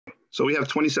So we have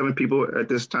 27 people at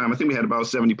this time. I think we had about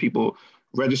 70 people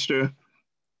register.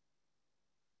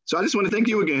 So I just want to thank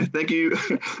you again. Thank you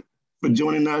for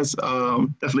joining us.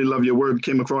 Definitely love your work.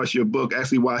 Came across your book,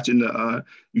 actually watching the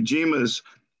Ujima's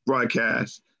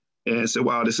broadcast, and said,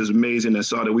 wow, this is amazing. And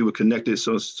saw that we were connected.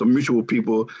 So some mutual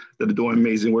people that are doing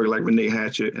amazing work like Renee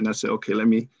Hatchett. And I said, okay, let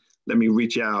me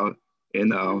reach out.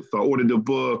 And so I ordered the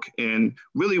book and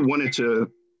really wanted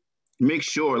to make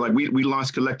sure, like we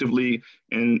launched collectively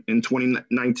in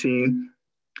 2019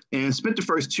 and spent the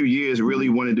first 2 years really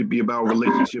wanted to be about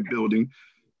relationship building.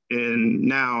 And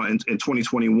now in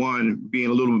 2021, being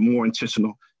a little bit more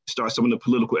intentional, start some of the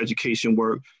political education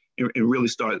work and really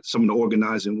start some of the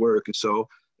organizing work. And so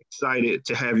excited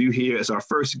to have you here as our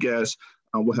first guest.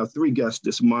 We'll have 3 guests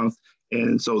this month.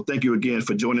 And so thank you again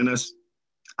for joining us.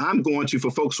 I'm going to,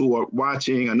 for folks who are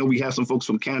watching, I know we have some folks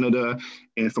from Canada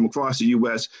and from across the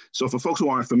US. So for folks who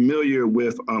aren't familiar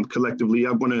with Collectively,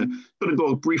 I'm going to sort of go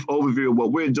a brief overview of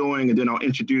what we're doing, and then I'll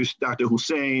introduce Dr.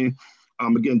 Hossein.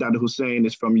 Again, Dr. Hossein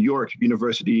is from York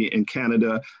University in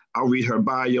Canada. I'll read her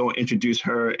bio, introduce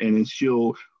her, and then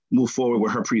she'll move forward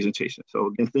with her presentation. So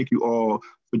again, thank you all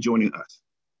for joining us.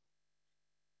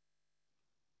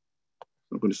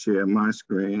 I'm going to share my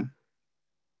screen.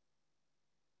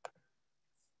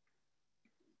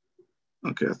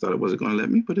 Okay, I thought it wasn't going to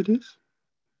let me, but it is.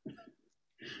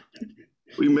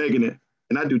 We're making it.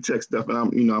 And I do tech stuff,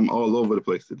 and I'm all over the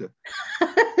place today.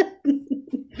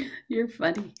 You're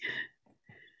funny.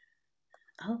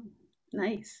 Oh,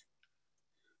 nice.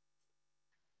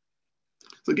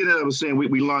 So again, as I was saying,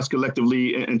 we launched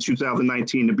Collectively in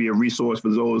 2019 to be a resource for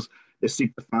those that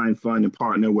seek to find, fund, and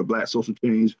partner with Black social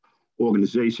change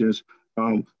organizations.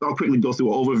 So I'll quickly go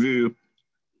through an overview,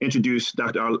 introduce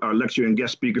our lecturer and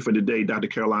guest speaker for today, Dr.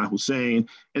 Caroline Hossein,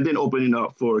 and then opening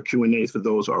up for Q&As for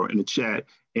those who are in the chat.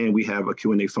 And we have a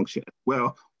Q&A function as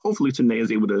well. Hopefully Tanae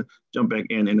is able to jump back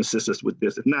in and assist us with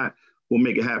this. If not, we'll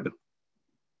make it happen.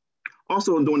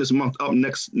 Also during this month, up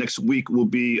next week will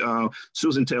be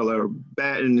Susan Taylor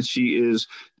Batten. She is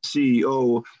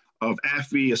CEO of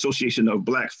AFI, Association of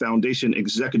Black Foundation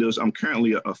Executives. I'm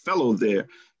currently a fellow there.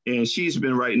 And she's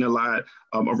been writing a lot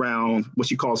around what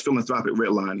she calls philanthropic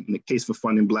redlining in the case for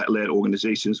funding Black-led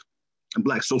organizations and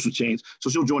Black social change. So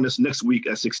she'll join us next week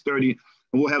at 6:30,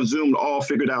 and we'll have Zoom all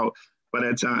figured out by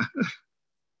that time.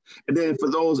 And then for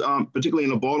those, particularly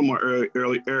in the Baltimore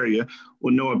area,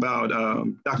 will know about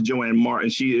Dr. Joanne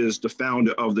Martin. She is the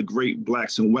founder of the Great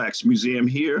Blacks in Wax Museum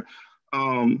here.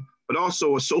 But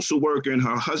also a social worker, and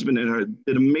her husband and her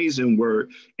did amazing work.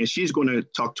 And she's going to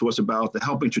talk to us about the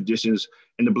helping traditions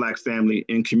in the Black family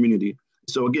and community.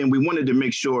 So again, we wanted to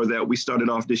make sure that we started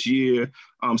off this year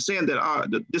saying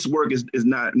that this work is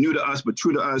not new to us, but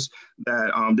true to us,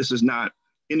 that this is not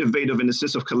innovative in the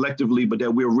sense of collectively, but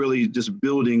that we're really just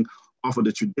building off of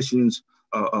the traditions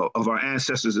of our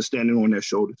ancestors and standing on their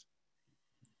shoulders.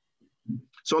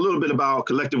 So a little bit about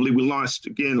Collectively. We launched,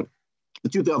 again, in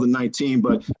 2019,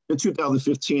 but in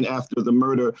 2015, after the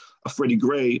murder of Freddie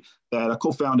Gray, that I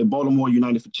co-founded Baltimore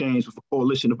United for Change with a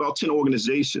coalition of about 10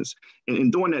 organizations.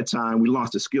 And during that time, we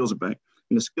launched the Skills Bank.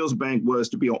 And the Skills Bank was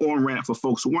to be an on-ramp for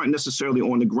folks who weren't necessarily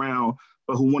on the ground,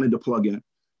 but who wanted to plug in.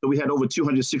 So we had over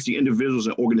 260 individuals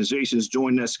and organizations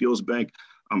join that Skills Bank.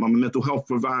 I'm a mental health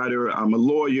provider, I'm a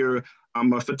lawyer,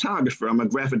 I'm a photographer, I'm a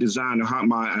graphic designer. How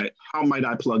might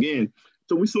I plug in?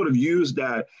 So we sort of used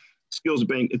that Skills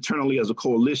Bank internally as a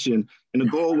coalition. And the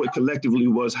goal with Collectively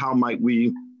was how might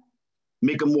we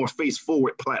make a more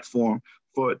face-forward platform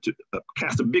to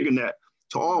cast a bigger net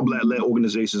to all Black-led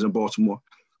organizations in Baltimore.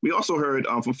 We also heard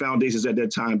from foundations at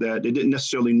that time that they didn't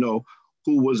necessarily know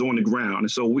who was on the ground.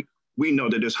 And so we know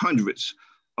that there's hundreds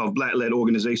of Black-led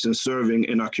organizations serving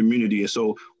in our community. And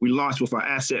so we launched with our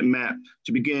asset map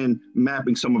to begin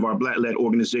mapping some of our Black-led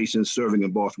organizations serving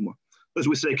in Baltimore. As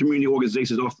we say, community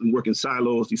organizations often work in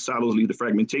silos. These silos lead to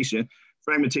fragmentation.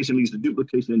 Fragmentation leads to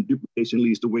duplication, and duplication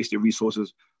leads to wasted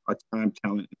resources, our time,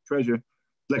 talent, and treasure.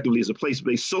 Collectively is a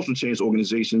place-based social change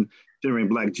organization generating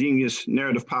Black genius,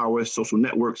 narrative power, social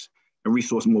networks, and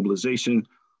resource mobilization.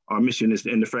 Our mission is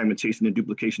to end the fragmentation and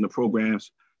duplication of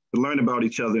programs, to learn about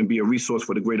each other and be a resource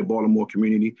for the greater Baltimore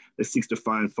community that seeks to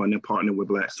find, fund, and partner with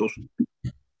Black social.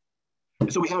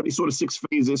 And so we have these sort of 6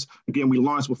 phases. Again, we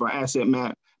launched with our asset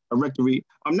map, directory,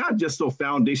 not just so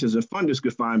foundations and funders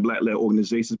could find Black-led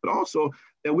organizations, but also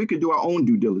that we could do our own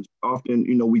due diligence. Often,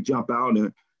 we jump out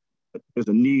and there's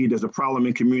a need, there's a problem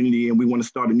in community, and we want to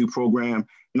start a new program.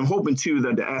 And I'm hoping too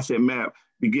that the asset map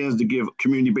begins to give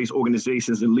community-based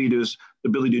organizations and leaders the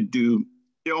ability to do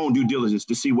their own due diligence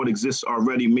to see what exists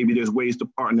already. Maybe there's ways to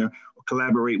partner or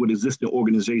collaborate with existing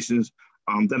organizations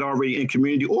that are already in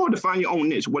community, or define your own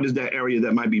niche. What is that area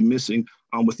that might be missing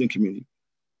within community?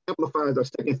 Amplifies our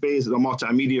second phase of a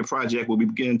multimedia project where we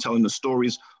begin telling the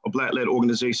stories of Black-led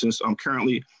organizations.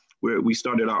 Currently, where we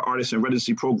started our artist in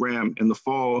residency program in the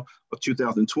fall of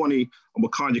 2020.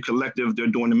 Wakanda Collective, they're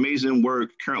doing amazing work,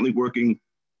 currently working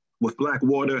with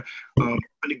Blackwater, putting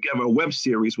together a web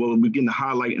series where we begin to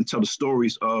highlight and tell the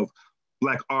stories of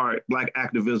Black art, Black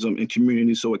activism, and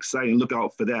community. So exciting, look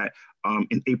out for that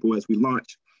in April as we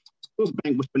launch.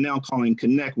 Bank, which we're now calling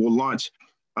Connect, will launch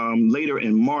later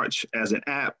in March as an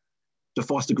app to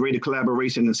foster greater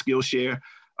collaboration and Skillshare.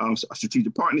 Our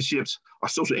strategic partnerships. Our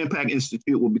Social Impact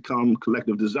Institute will become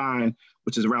Collective Design,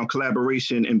 which is around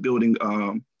collaboration and building,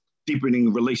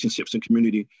 deepening relationships and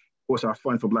community. Of course, our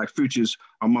Fund for Black Futures,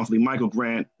 our monthly micro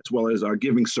grant, as well as our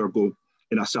Giving Circle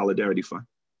and our Solidarity Fund.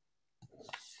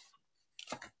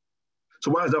 So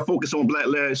why is our focus on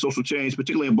Black-led social change,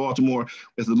 particularly in Baltimore?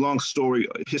 There's a long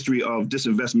history of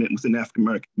disinvestment within the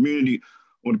African-American community.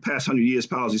 Over the past 100 years,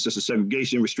 policies such as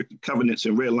segregation, restricted covenants,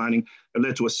 and redlining have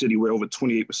led to a city where over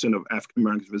 28% of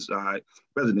African-American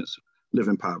residents live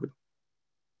in poverty.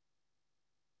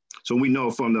 So we know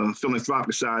from the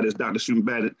philanthropic side, as Dr. Susan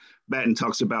Batten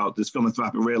talks about this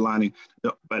philanthropic redlining,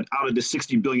 but out of the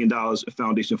 $60 billion in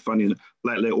foundation funding,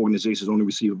 Black-led organizations only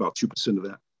receive about 2% of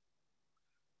that.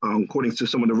 According to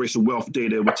some of the racial wealth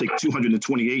data, it would take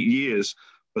 228 years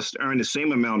for us to earn the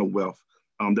same amount of wealth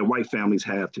that white families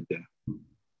have today.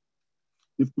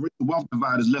 If the wealth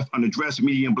divide is left unaddressed,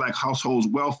 median Black households'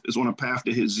 wealth is on a path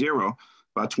to hit zero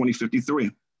by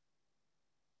 2053.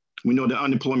 We know the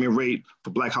unemployment rate for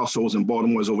Black households in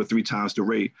Baltimore is over 3 times the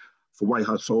rate for white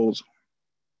households.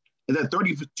 And that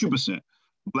 32% of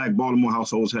Black Baltimore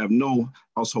households have no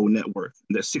household net worth,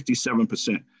 and that 67%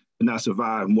 did not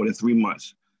survive more than 3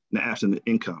 months in the absence of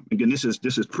income. Again, this is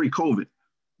pre-COVID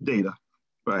data,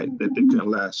 right, that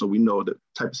can last. So we know the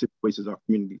type of situations our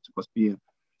communities must be in.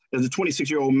 As a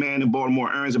 26-year-old man in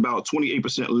Baltimore earns about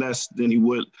 28% less than he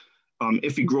would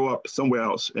if he grew up somewhere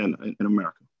else in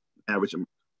America, average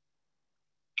America.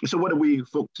 So what are we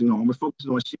focusing on? We're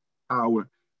focusing on shifting power,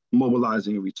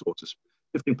 mobilizing resources,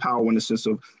 shifting power in the sense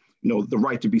of, the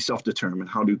right to be self-determined.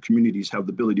 How do communities have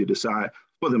the ability to decide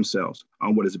for themselves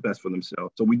on what is best for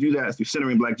themselves? So we do that through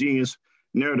centering Black genius,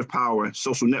 narrative power,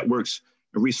 social networks,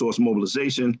 and resource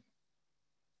mobilization.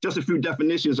 Just a few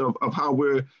definitions of how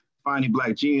we're finding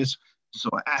Black genius. So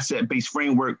an asset-based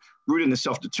framework rooted in the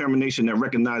self-determination that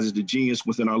recognizes the genius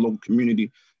within our local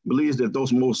community, believes that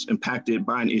those most impacted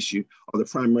by an issue are the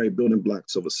primary building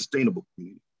blocks of a sustainable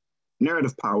community.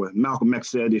 Narrative power, Malcolm X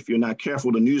said, if you're not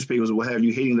careful, the newspapers will have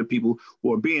you hating the people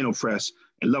who are being oppressed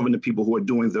and loving the people who are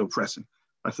doing the oppressing.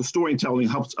 So storytelling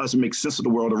helps us make sense of the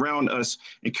world around us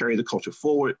and carry the culture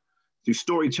forward. Through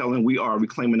storytelling, we are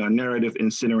reclaiming our narrative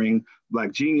and centering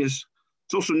Black genius.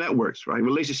 Social networks, right?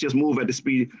 Relationships move at the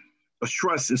speed of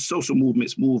trust, and social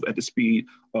movements move at the speed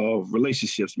of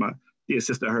relationships. My dear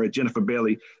sister, I heard Jennifer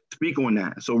Bailey speak on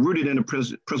that. So rooted in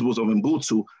the principles of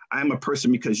Ubuntu, I am a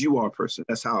person because you are a person.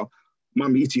 That's how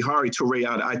Mama Itihari Toure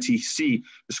out of ITC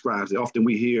describes it. Often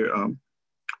we hear,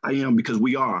 I am because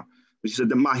we are. But she said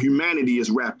that my humanity is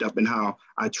wrapped up in how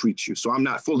I treat you. So I'm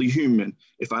not fully human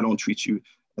if I don't treat you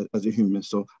as a human.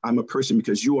 So I'm a person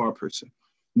because you are a person.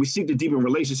 We seek to deepen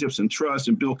relationships and trust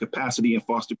and build capacity and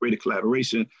foster greater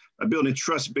collaboration. By building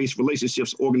trust-based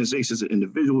relationships, organizations and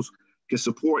individuals can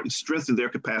support and strengthen their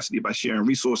capacity by sharing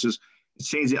resources,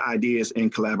 exchanging ideas,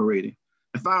 and collaborating.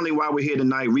 And finally, while we're here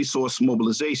tonight, resource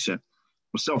mobilization.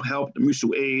 From self-help to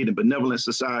mutual aid and benevolent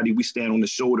society, we stand on the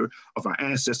shoulder of our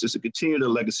ancestors to continue the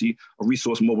legacy of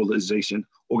resource mobilization,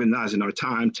 organizing our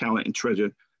time, talent, and treasure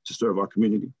to serve our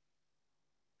community.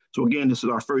 So again, this is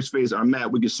our first phase, our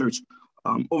map. We can search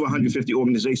over 150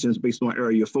 organizations based on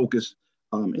area of focus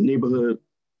and neighborhood.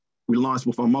 We launched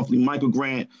with our monthly micro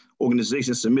grant.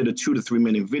 Organizations submit a 2 to 3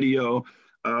 minute video.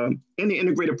 And the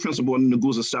integrated principle in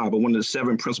Nguzo Saba, one of the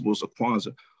 7 principles of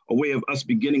Kwanzaa, a way of us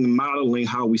beginning modeling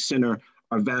how we center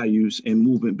our values in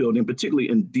movement building, particularly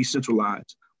in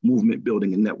decentralized movement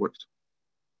building and networks.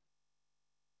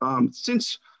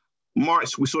 Since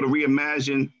March, we sort of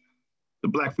reimagined the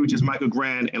Black Futures Micro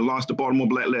Grant and launched the Baltimore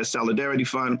Black-led Solidarity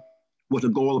Fund with the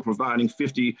goal of providing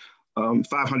 50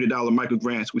 $500 micro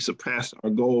grants. We surpassed our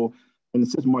goal, and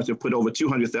since March have put over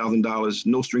 $200,000,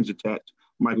 no strings attached,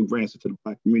 micro grants into the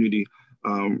Black community,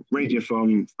 ranging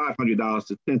from $500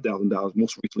 to $10,000.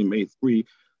 Most recently made 3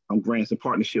 grants in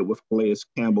partnership with Calais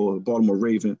Campbell, Baltimore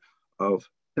Raven, of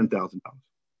 $10,000.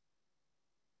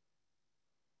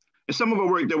 And some of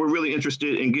our work that we're really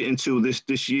interested in getting to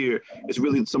this year is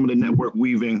really some of the network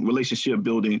weaving, relationship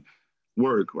building,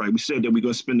 work, right? We said that we're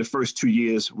going to spend the first 2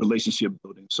 years relationship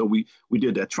building. So we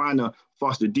did that, trying to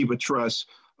foster deeper trust,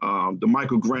 the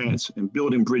micro grants and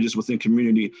building bridges within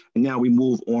community. And now we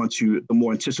move on to the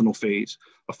more intentional phase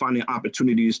of finding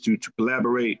opportunities to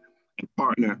collaborate and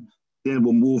partner. Then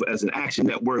we'll move as an action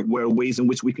network, where ways in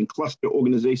which we can cluster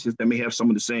organizations that may have some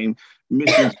of the same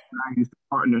missions, values to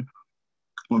partner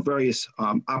on various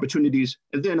opportunities,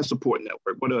 and then a support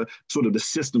network. What are sort of the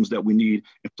systems that we need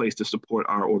in place to support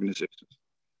our organizations?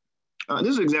 This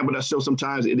is an example that shows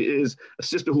sometimes it is a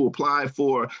sister who applied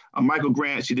for a micro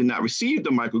grant. She did not receive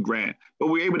the micro grant, but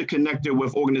we're able to connect her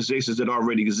with organizations that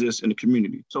already exist in the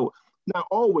community. So not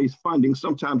always funding,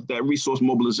 sometimes that resource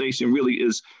mobilization really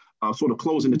is sort of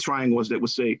closing the triangles that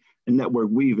would say a network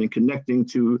weaving, connecting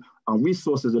to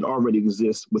resources that already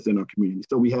exist within our community.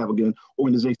 So we have, again,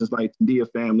 organizations like Dear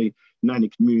Family,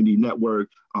 United Community Network,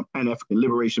 Pan-African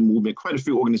Liberation Movement, quite a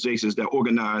few organizations that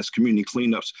organize community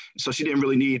cleanups. So she didn't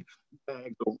really need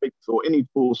bags or rakes or any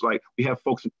tools. Like, we have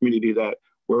folks in the community that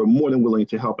were more than willing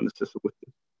to help and assist her with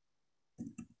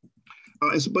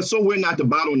this. But so we're not the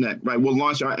bottleneck, right? We'll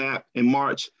launch our app in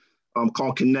March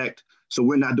called Connect. So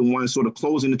we're not the ones sort of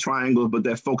closing the triangles, but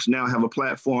that folks now have a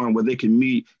platform where they can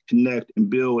meet, connect, and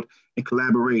build and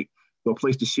collaborate. So a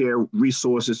place to share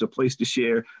resources, a place to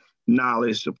share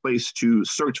knowledge, a place to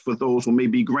search for those who may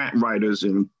be grant writers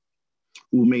and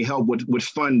who may help with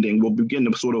funding. We'll begin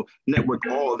to sort of network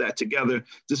all of that together.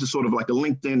 This is sort of like a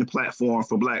LinkedIn platform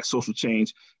for Black social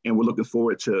change, and we're looking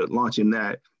forward to launching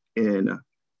that in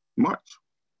March.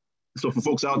 So for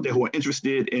folks out there who are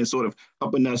interested in sort of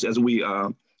helping us as we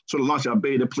sort of launch our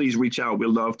beta, please reach out. We'd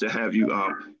love to have you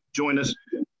join us.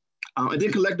 And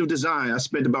then collective design. I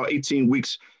spent about 18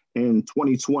 weeks in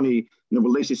 2020 in the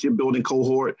relationship building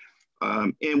cohort.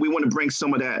 And we want to bring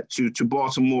some of that to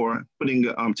Baltimore,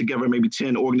 putting together maybe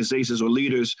 10 organizations or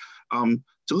leaders to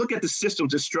look at the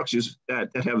systems and structures that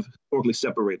have historically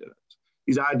separated us.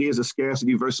 These ideas of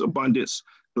scarcity versus abundance,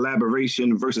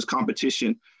 collaboration versus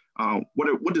competition.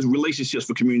 What does relationships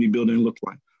for community building look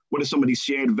like? What are some of these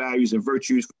shared values and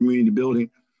virtues for community building?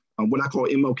 What I call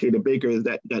MLK the Baker is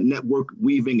that network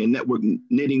weaving and network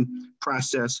knitting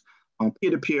process,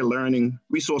 peer-to-peer learning,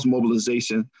 resource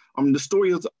mobilization. The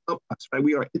story is of us, right?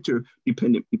 We are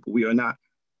interdependent people. We are not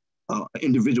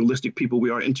individualistic people.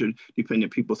 We are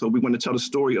interdependent people. So we want to tell the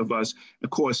story of us. Of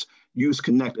course, use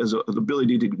Connect as an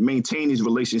ability to maintain these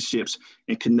relationships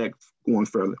and connect going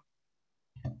further.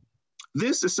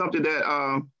 This is something that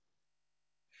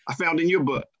I found in your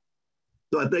book.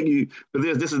 So I thank you for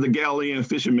this. This is the Galilean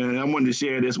Fishermen, and I wanted to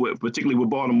share this with, particularly with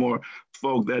Baltimore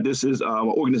folk, that this is an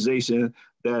organization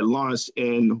that launched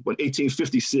in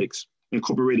 1856,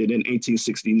 incorporated in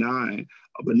 1869,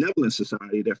 a benevolent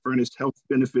society that furnished health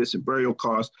benefits and burial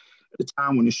costs at the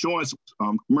time when insurance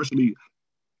commercially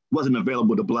wasn't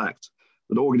available to Blacks.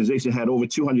 The organization had over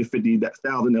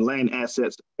 250,000 in land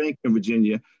assets, bank in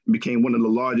Virginia, and became one of the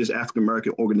largest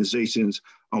African-American organizations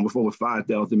with over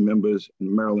 5,000 members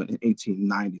in Maryland in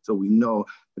 1890. So we know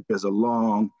that there's a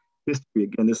long history.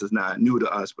 Again, this is not new to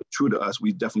us, but true to us.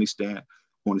 We definitely stand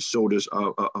on the shoulders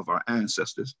of our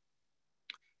ancestors.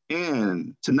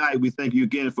 And tonight, we thank you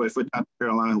again for Dr.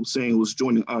 Caroline Hossein, who's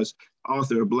joining us,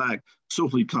 author of Black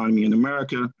Social Economy in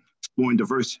America, Exploring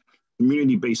Diverse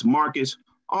Community-Based Markets.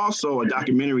 Also, a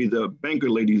documentary, the Banker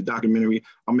Ladies documentary.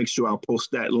 I'll make sure I'll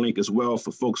post that link as well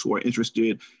for folks who are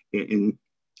interested in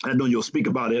I know you'll speak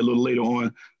about it a little later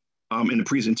on in the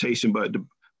presentation, but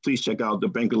please check out the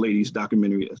Banker Ladies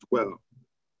documentary as well.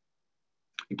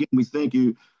 Again, we thank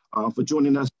you for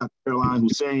joining us, Dr. Caroline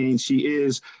Hossein. She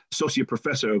is Associate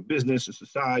Professor of Business and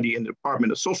Society in the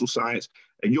Department of Social Science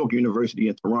at York University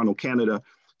in Toronto, Canada.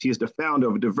 She is the founder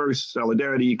of Diverse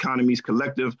Solidarity Economies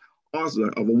Collective, author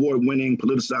of award-winning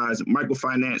Politicized,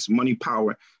 Microfinance, Money,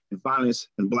 Power, and Violence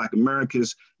in Black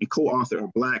Americas, and co-author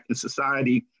of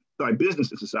Business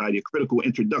and Society, a critical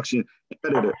introduction and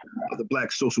editor of the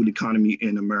Black social economy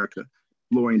in America,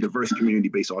 exploring diverse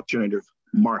community-based alternative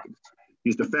markets.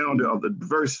 He's the founder of the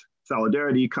Diverse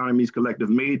Solidarity Economies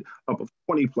Collective, made up of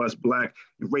 20 plus Black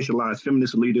and racialized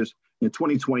feminist leaders. In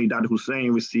 2020, Dr.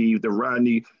 Hossein received the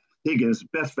Rodney Higgins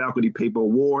Best Faculty Paper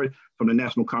Award from the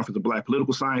National Conference of Black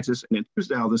Political Scientists. And in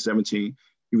 2017,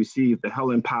 he received the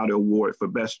Helen Powder Award for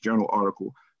Best Journal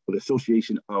Article for the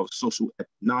Association of Social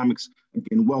Economics.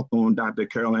 Again, welcome, Dr.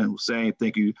 Caroline Hossein.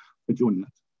 Thank you for joining us.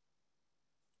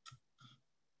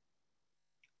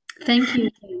 Thank you,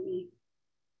 Jamie.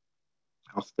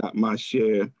 I'll stop my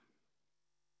share.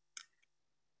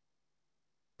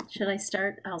 Should I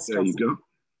start? I'll start. There you go.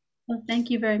 Well,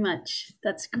 thank you very much.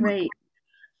 That's great.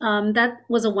 That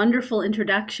was a wonderful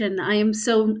introduction.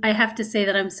 I have to say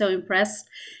that I'm so impressed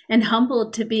and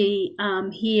humbled to be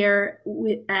here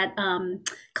at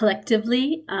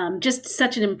Collectively. Just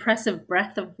such an impressive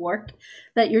breadth of work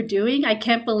that you're doing. I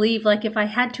can't believe, like, if I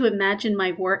had to imagine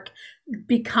my work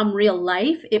become real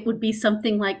life, it would be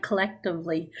something like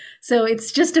Collectively. So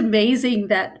it's just amazing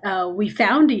that we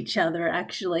found each other,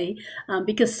 actually,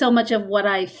 because so much of what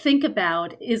I think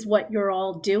about is what you're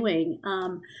all doing.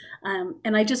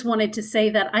 And I just wanted to say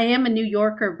that I am a New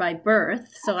Yorker by birth,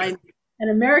 so I'm an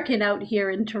American out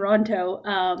here in Toronto,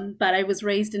 but I was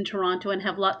raised in Toronto and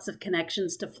have lots of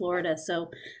connections to Florida. So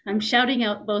I'm shouting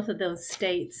out both of those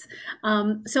states.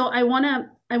 So I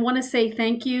wanna say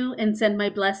thank you and send my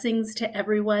blessings to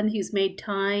everyone who's made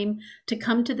time to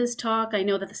come to this talk. I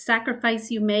know that the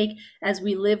sacrifice you make as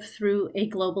we live through a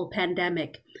global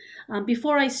pandemic.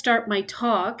 Before I start my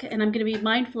talk, and I'm going to be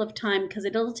mindful of time because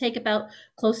it'll take about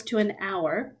close to an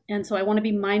hour, and so I want to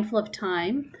be mindful of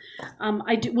time.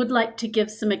 Would like to give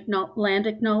some land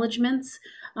acknowledgements.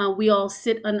 We all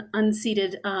sit on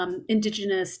unceded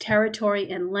Indigenous territory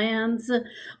and lands.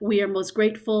 We are most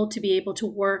grateful to be able to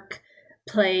work,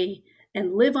 play,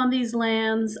 and live on these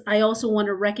lands. I also want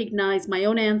to recognize my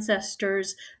own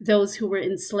ancestors, those who were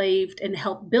enslaved and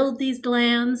helped build these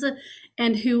lands,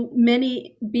 and who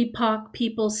many BIPOC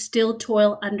people still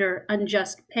toil under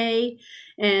unjust pay.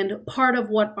 And part of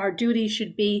what our duty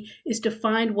should be is to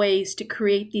find ways to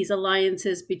create these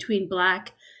alliances between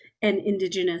Black and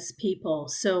Indigenous people.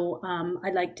 So I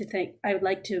would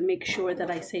like to make sure that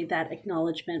I say that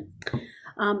acknowledgement.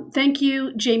 Thank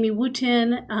you, Jamie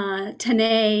Wooten,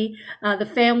 Tanae, the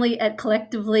family at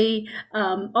Collectively,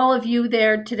 all of you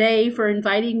there today for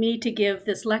inviting me to give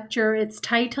this lecture. It's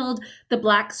titled The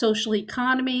Black Social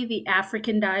Economy, the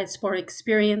African Diaspora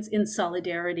Experience in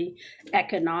Solidarity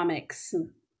Economics.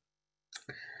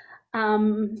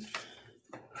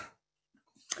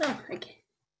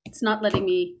 It's not letting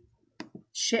me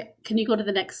share. Can you go to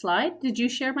the next slide? Did you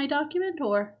share my document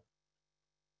or?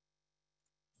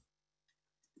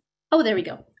 Oh, there we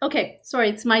go. Okay, sorry,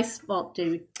 it's my fault,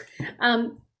 Jamie.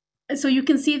 So you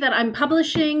can see that I'm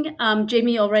publishing.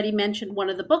 Jamie already mentioned one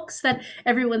of the books that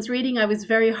everyone's reading. I was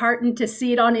very heartened to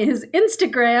see it on his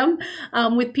Instagram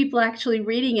with people actually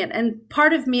reading it. And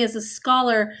part of me as a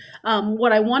scholar,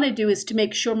 what I want to do is to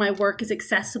make sure my work is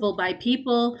accessible by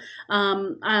people.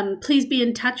 Please be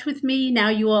in touch with me. Now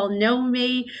you all know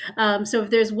me. So if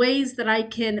there's ways that I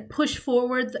can push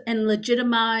forward and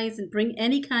legitimize and bring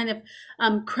any kind of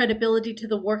credibility to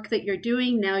the work that you're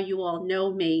doing, now you all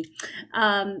know me.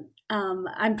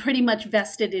 I'm pretty much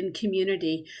vested in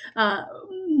community.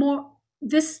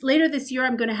 Later this year,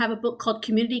 I'm going to have a book called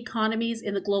Community Economies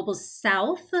in the Global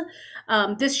South.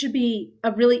 This should be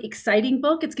a really exciting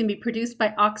book. It's going to be produced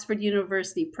by Oxford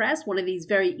University Press, one of these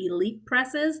very elite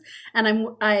presses. And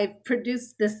I've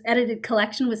produced this edited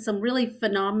collection with some really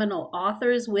phenomenal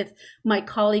authors with my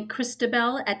colleague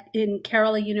Christabel in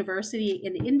Kerala University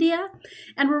in India.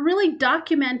 And we're really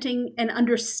documenting and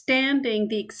understanding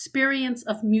the experience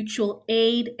of mutual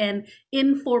aid and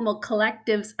informal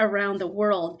collectives around the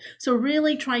world. So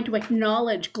really trying to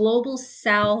acknowledge global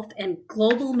South and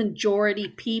global majority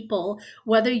people,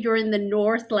 whether you're in the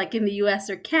North, like in the US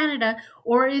or Canada,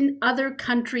 or in other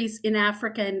countries in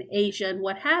Africa and Asia and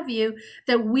what have you,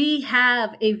 that we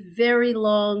have a very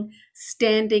long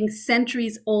standing,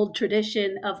 centuries old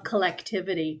tradition of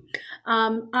collectivity.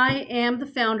 I am the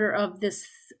founder of this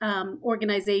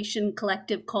organization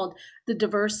collective called the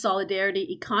Diverse Solidarity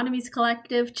Economies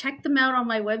Collective. Check them out on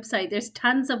my website. There's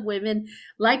tons of women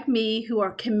like me who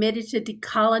are committed to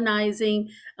decolonizing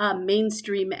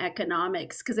mainstream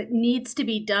economics, because it needs to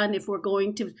be done if we're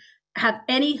going to have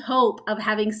any hope of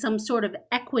having some sort of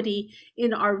equity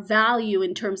in our value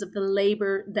in terms of the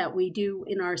labor that we do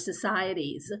in our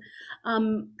societies.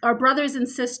 Our brothers and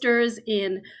sisters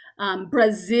in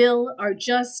Brazil are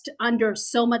just under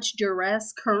so much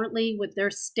duress currently with their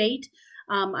state.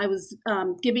 I was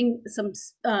giving some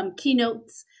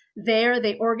keynotes there.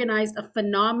 They organized a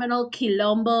phenomenal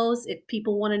quilombos. If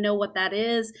people want to know what that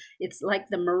is, it's like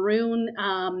the Maroon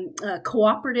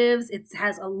cooperatives. It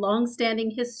has a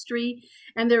long-standing history,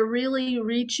 and they're really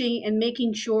reaching and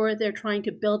making sure they're trying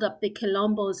to build up the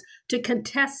quilombos to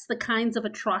contest the kinds of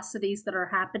atrocities that are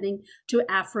happening to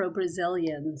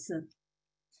Afro-Brazilians.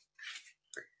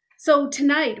 So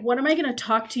tonight, what am I going to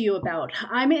talk to you about?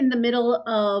 I'm in the middle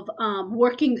of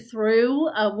working through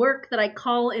a work that I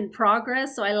call in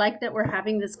progress. So I like that we're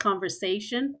having this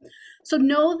conversation. So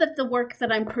know that the work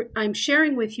that I'm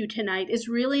sharing with you tonight is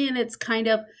really in it's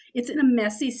in a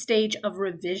messy stage of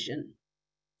revision.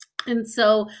 And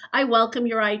so I welcome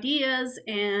your ideas,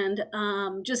 and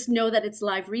just know that it's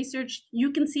live research.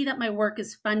 You can see that my work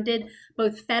is funded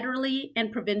both federally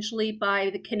and provincially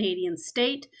by the Canadian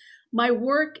state. My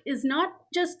work is not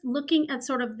just looking at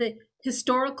sort of the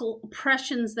historical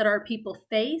oppressions that our people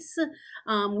face.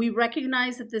 We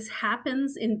recognize that this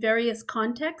happens in various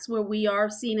contexts where we are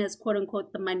seen as quote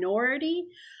unquote the minority.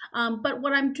 But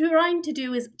what I'm trying to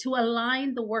do is to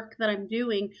align the work that I'm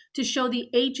doing to show the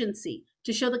agency,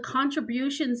 to show the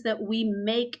contributions that we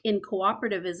make in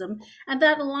cooperativism, and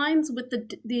that aligns with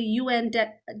the UN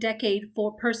decade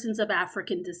for persons of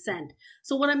African descent.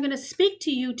 So what I'm going to speak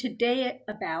to you today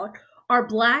about are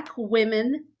Black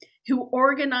women who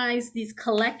organize these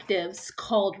collectives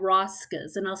called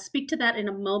Roscas, and I'll speak to that in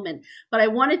a moment. But I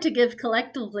wanted to give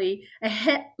collectively a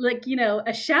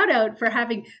shout out for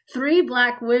having 3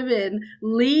 Black women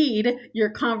lead your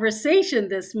conversation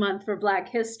this month for Black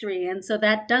History, and so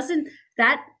that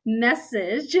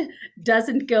message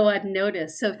doesn't go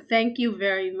unnoticed. So thank you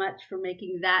very much for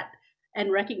making that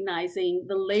and recognizing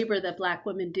the labor that Black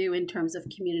women do in terms of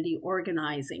community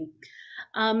organizing.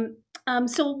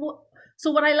 So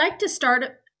what I like to start,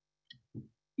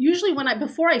 usually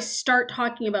before I start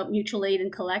talking about mutual aid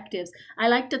and collectives, I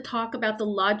like to talk about the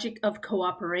logic of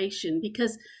cooperation,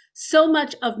 because so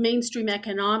much of mainstream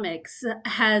economics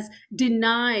has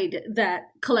denied that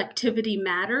collectivity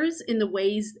matters in the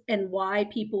ways and why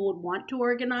people would want to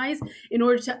organize in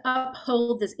order to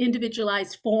uphold this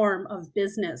individualized form of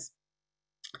business.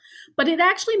 But it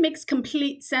actually makes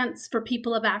complete sense for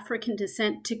people of African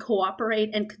descent to cooperate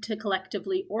and to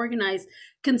collectively organize,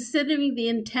 considering the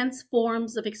intense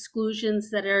forms of exclusions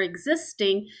that are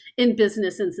existing in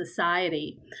business and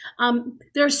society.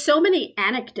 There are so many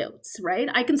anecdotes, right?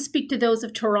 I can speak to those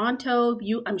of Toronto.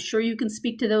 I'm sure you can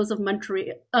speak to those of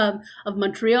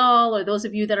Montreal, or those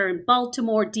of you that are in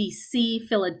Baltimore, DiSE,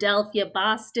 Philadelphia,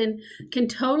 Boston, can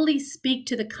totally speak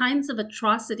to the kinds of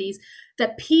atrocities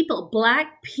that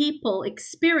Black people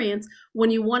experience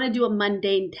when you want to do a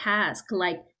mundane task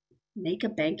like make a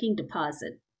banking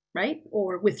deposit, right?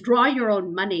 Or withdraw your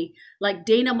own money. Like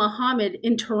Dana Muhammad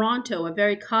in Toronto, a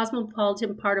very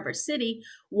cosmopolitan part of our city,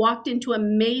 walked into a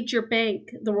major bank,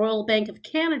 the Royal Bank of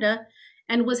Canada,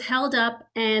 and was held up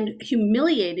and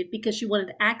humiliated because she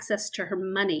wanted access to her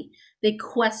money. They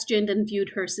questioned and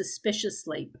viewed her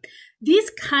suspiciously. These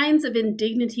kinds of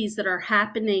indignities that are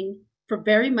happening for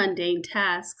very mundane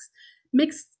tasks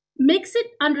makes it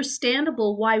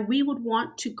understandable why we would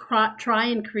want to try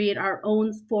and create our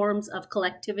own forms of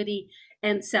collectivity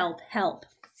and self-help.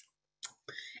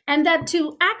 And that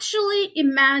to actually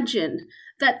imagine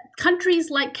that countries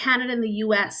like Canada and the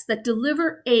US that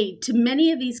deliver aid to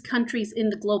many of these countries in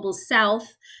the global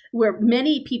South, where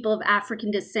many people of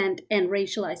African descent and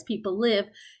racialized people live,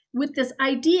 with this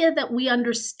idea that we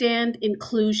understand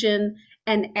inclusion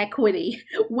and equity,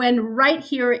 when right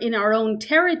here in our own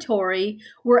territory,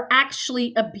 we're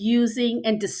actually abusing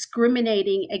and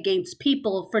discriminating against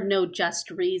people for no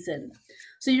just reason.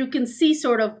 So you can see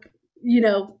sort of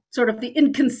the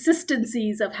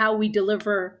inconsistencies of how we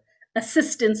deliver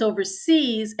assistance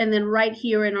overseas, and then right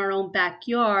here in our own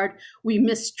backyard, we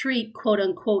mistreat, quote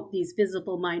unquote, these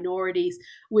visible minorities,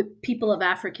 with people of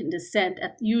African descent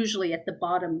usually at the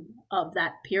bottom of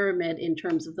that pyramid in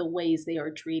terms of the ways they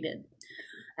are treated.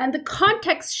 And the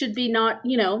context should be not,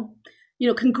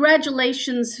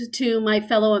 congratulations to my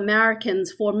fellow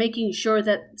Americans for making sure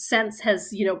that sense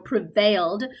has,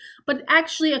 prevailed, but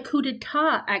actually a coup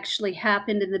d'etat actually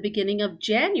happened in the beginning of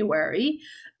January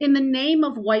in the name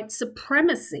of white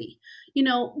supremacy.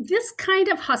 This kind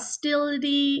of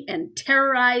hostility and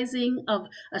terrorizing of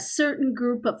a certain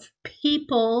group of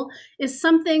people is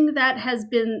something that has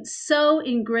been so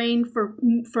ingrained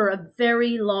for a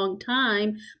very long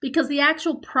time, because the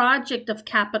actual project of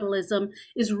capitalism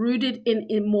is rooted in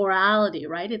immorality,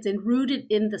 right? It's rooted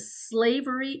in the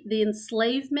slavery, the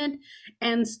enslavement,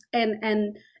 and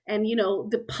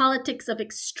the politics of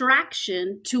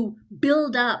extraction to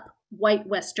build up white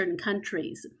Western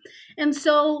countries. And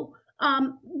so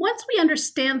once we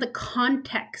understand the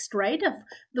context, right, of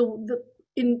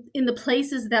in the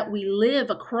places that we live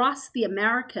across the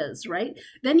Americas, right,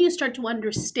 then you start to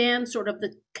understand sort of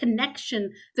the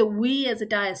connection that we as a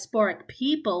diasporic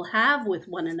people have with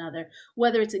one another,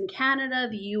 whether it's in Canada,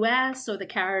 the US, or the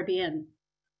Caribbean.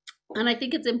 And I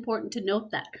think it's important to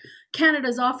note that Canada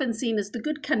is often seen as the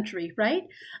good country, right?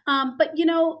 But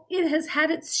it has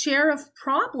had its share of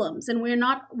problems, and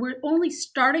we're only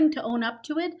starting to own up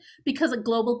to it because a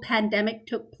global pandemic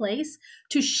took place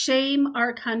to shame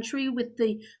our country with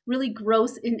the really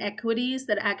gross inequities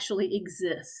that actually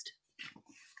exist.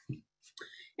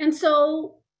 And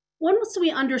so once we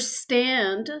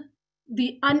understand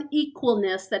the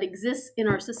unequalness that exists in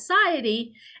our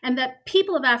society, and that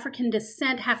people of African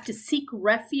descent have to seek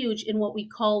refuge in what we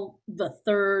call the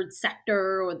third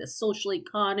sector or the social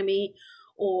economy,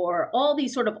 or all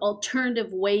these sort of alternative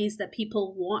ways that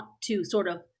people want to sort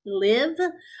of live.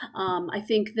 I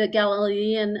think the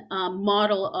Galilean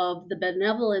model of the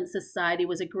benevolent society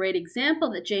was a great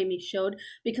example that Jamie showed,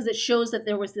 because it shows that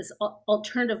there was this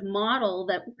alternative model,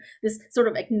 that this sort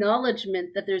of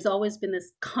acknowledgement that there's always been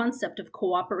this concept of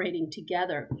cooperating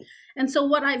together. And so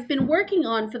what I've been working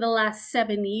on for the last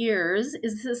 7 years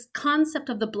is this concept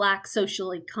of the Black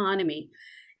social economy.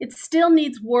 It still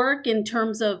needs work in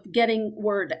terms of getting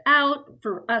word out,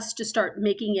 for us to start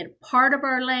making it part of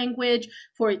our language,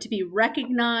 for it to be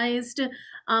recognized.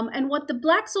 And what the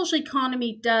Black social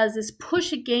economy does is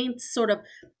push against sort of,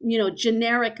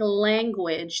 generic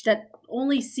language that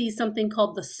only sees something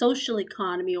called the social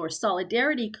economy or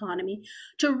solidarity economy,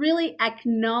 to really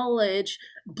acknowledge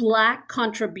Black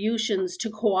contributions to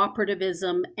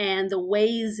cooperativism and the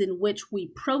ways in which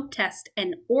we protest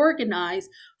and organize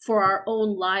for our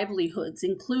own livelihoods,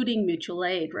 including mutual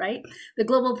aid, right? The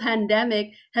global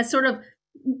pandemic has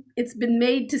it's been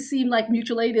made to seem like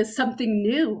mutual aid is something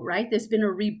new, right? There's been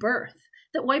a rebirth,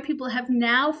 that white people have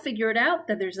now figured out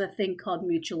that there's a thing called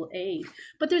mutual aid.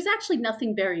 But there's actually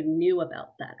nothing very new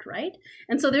about that, right?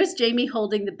 And so there's Jamie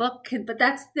holding the book, but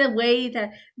that's the way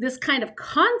that this kind of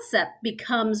concept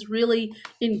becomes really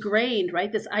ingrained,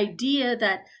 right? This idea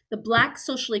that the Black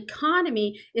social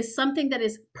economy is something that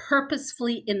is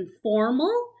purposefully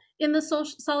informal in the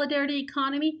social solidarity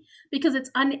economy, because it's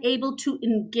unable to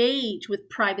engage with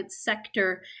private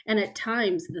sector and at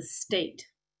times the state.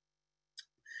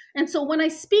 And so when I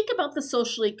speak about the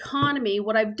social economy,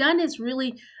 what I've done is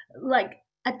really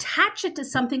attach it to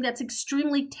something that's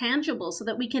extremely tangible, so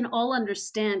that we can all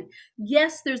understand,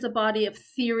 yes, there's a body of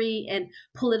theory and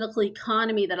political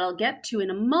economy that I'll get to in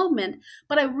a moment,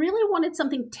 but I really wanted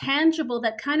something tangible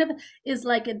that kind of is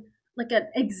like an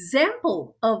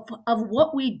example of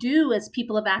what we do as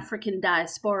people of African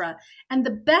diaspora. And the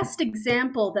best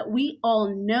example that we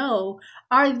all know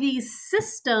are these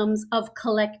systems of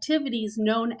collectivities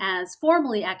known as,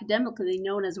 formally academically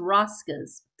known as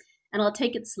ROSCAs. And I'll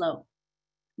take it slow.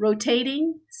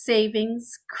 Rotating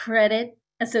Savings Credit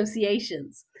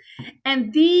Associations.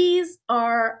 And these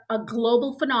are a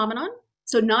global phenomenon.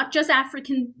 So not just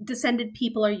African descended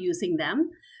people are using them.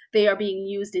 They are being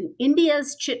used in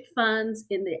India's chit funds,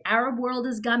 in the Arab world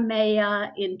as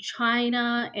Gamea, in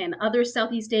China and other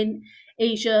Southeast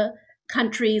Asia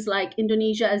countries like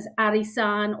Indonesia as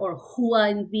Arisan or Hua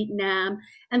in Vietnam,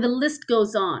 and the list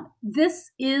goes on.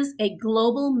 This is a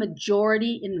global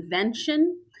majority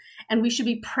invention, and we should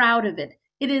be proud of it.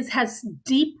 It has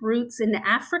deep roots in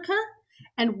Africa,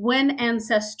 and when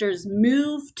ancestors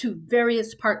moved to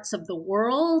various parts of the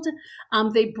world,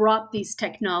 they brought these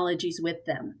technologies with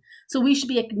them. So we should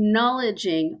be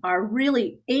acknowledging our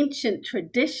really ancient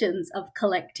traditions of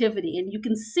collectivity. And you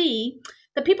can see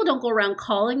that people don't go around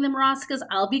calling them Roscas.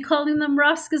 I'll be calling them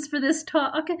Roscas for this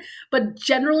talk. But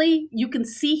generally, you can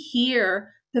see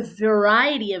here the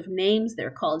variety of names they're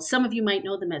called. Some of you might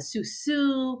know them as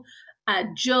Susu,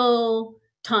 Ajo,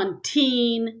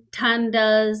 Tontine,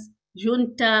 Tandas,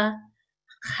 Junta,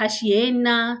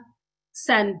 Hashiena,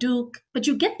 Sanduk, but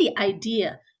you get the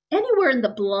idea. Anywhere in the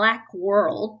Black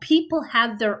world, people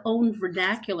have their own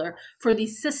vernacular for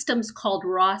these systems called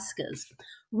Roscas.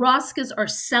 Roscas are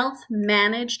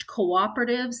self-managed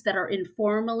cooperatives that are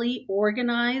informally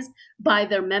organized by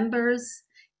their members.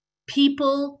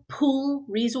 People pool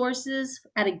resources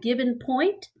at a given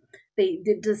point. They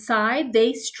decide,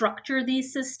 they structure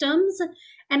these systems,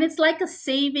 and it's like a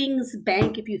savings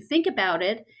bank, if you think about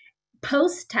it,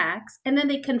 post-tax, and then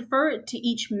they confer it to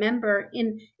each member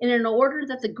in an order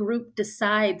that the group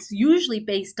decides, usually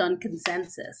based on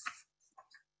consensus.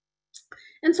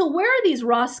 And so where are these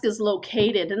Roscas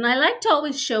located? And I like to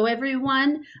always show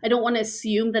everyone. I don't want to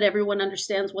assume that everyone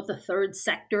understands what the third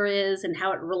sector is and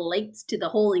how it relates to the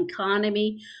whole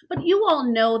economy. But you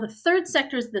all know the third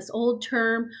sector is this old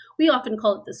term. We often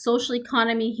call it the social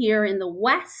economy here in the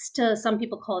West. Some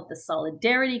people call it the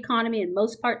solidarity economy in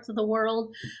most parts of the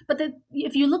world. But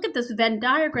if you look at this Venn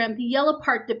diagram, the yellow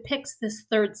part depicts this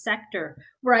third sector,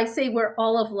 where I say where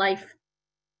all of life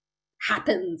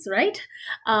happens, right?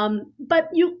 But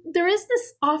there is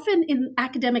this often in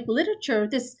academic literature,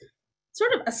 this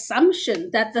sort of assumption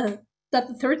that the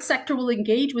third sector will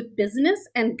engage with business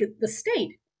and the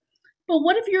state. But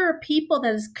what if you're a people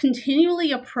that is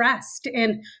continually oppressed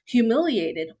and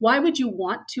humiliated? Why would you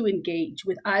want to engage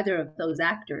with either of those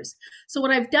actors? So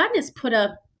what I've done is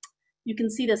you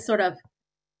can see this sort of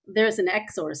there's an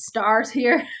X or a star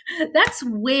here. That's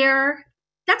where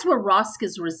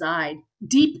Roscas reside,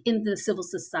 deep in the civil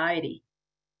society.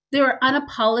 They are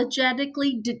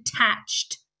unapologetically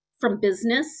detached from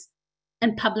business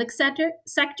and public sector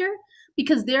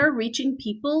because they're reaching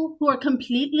people who are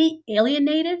completely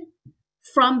alienated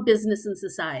from business and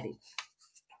society.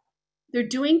 They're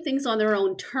doing things on their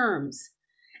own terms.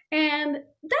 And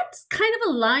that kind of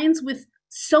aligns with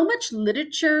so much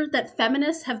literature that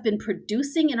feminists have been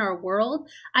producing in our world.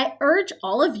 I urge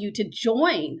all of you to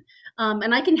join,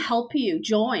 and I can help you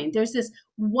join. There's this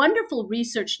wonderful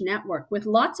research network with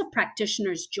lots of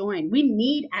practitioners join. We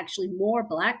need actually more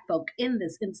Black folk in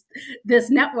this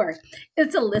network.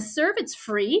 It's a listserv, it's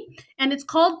free, and it's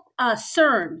called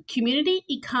CERN, Community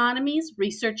Economies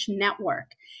Research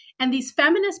Network. And these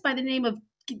feminists by the name of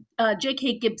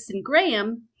J.K. Gibson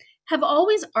Graham have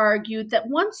always argued that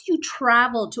once you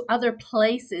travel to other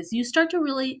places, you start to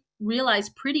really realize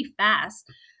pretty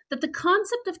fast that the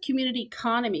concept of community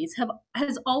economies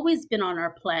has always been on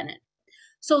our planet.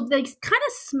 So they kind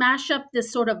of smash up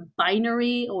this sort of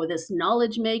binary or this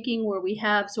knowledge making where we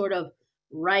have sort of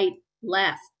right,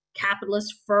 left,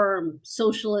 capitalist firm,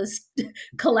 socialist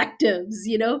collectives,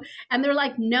 and they're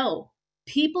like, no,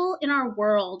 people in our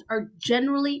world are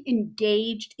generally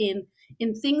engaged in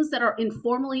things that are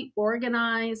informally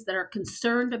organized, that are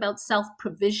concerned about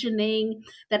self-provisioning,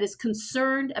 that is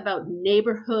concerned about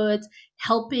neighborhoods,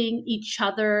 helping each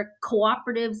other,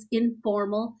 cooperatives,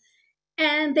 informal.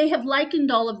 And they have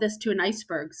likened all of this to an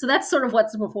iceberg. So that's sort of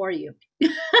what's before you.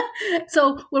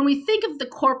 So when we think of the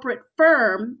corporate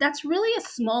firm, that's really a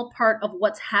small part of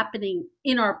what's happening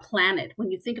in our planet.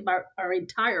 When you think about our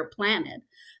entire planet,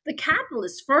 the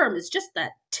capitalist firm is just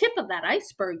that tip of that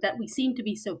iceberg that we seem to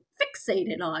be so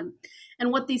fixated on.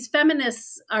 And what these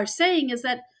feminists are saying is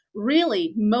that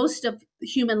really most of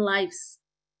human life's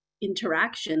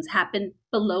interactions happen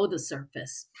below the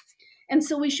surface. And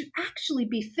so we should actually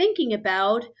be thinking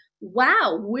about,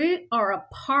 wow, we are a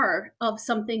part of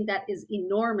something that is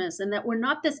enormous, and that we're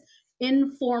not this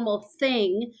informal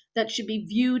thing that should be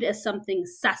viewed as something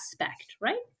suspect,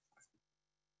 right?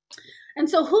 And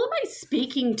so who am I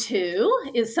speaking to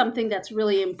is something that's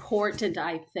really important,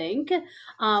 I think,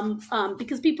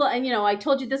 because people, and I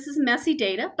told you this is messy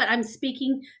data, but I'm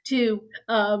speaking to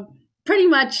pretty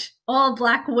much all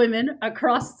Black women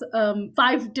across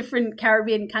 5 different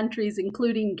Caribbean countries,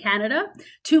 including Canada,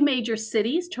 2 major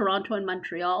cities, Toronto and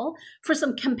Montreal, for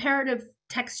some comparative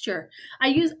texture.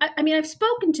 I've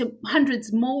spoken to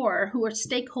hundreds more who are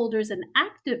stakeholders and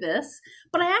activists,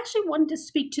 but I actually wanted to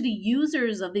speak to the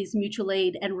users of these mutual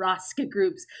aid and ROSCA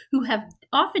groups who have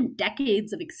often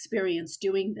decades of experience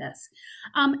doing this.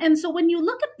 And so when you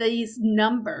look at these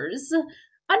numbers,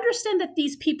 understand that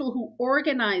these people who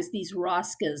organize these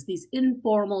ROSCAs, these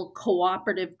informal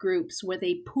cooperative groups where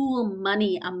they pool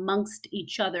money amongst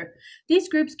each other, these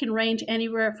groups can range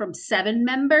anywhere from 7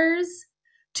 members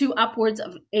to upwards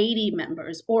of 80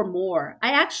 members or more.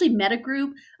 I actually met a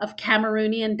group of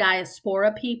Cameroonian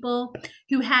diaspora people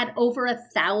who had over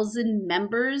 1,000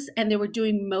 members, and they were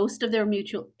doing most of their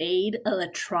mutual aid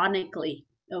electronically.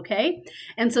 Okay.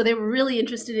 And so they were really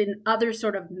interested in other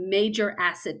sort of major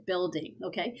asset building.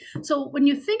 Okay. So when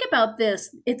you think about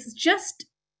this, it's just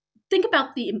think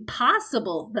about the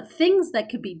impossible, the things that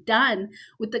could be done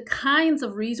with the kinds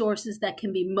of resources that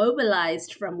can be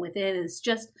mobilized from within is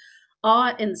just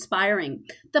awe-inspiring.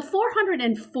 The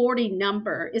 440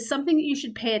 number is something that you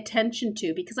should pay attention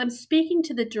to because I'm speaking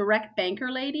to the direct banker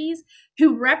ladies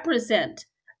who represent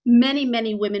many,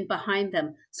 many women behind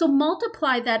them. So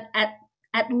multiply that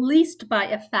at least by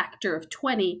a factor of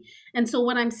 20. And so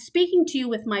when I'm speaking to you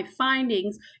with my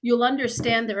findings, you'll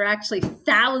understand there are actually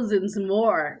thousands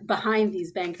more behind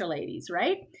these banker ladies,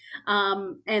 right?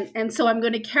 And so I'm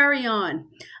going to carry on.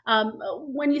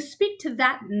 When you speak to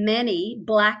that many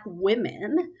Black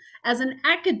women, as an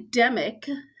academic,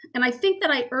 and I think that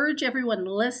I urge everyone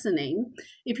listening,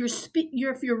 if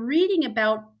you're reading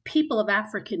about people of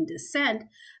African descent,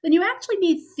 then you actually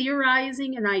need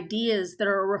theorizing and ideas that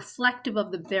are reflective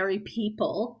of the very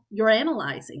people you're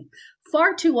analyzing.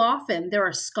 Far too often, there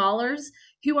are scholars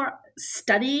who are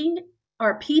studying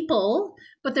our people,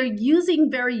 but they're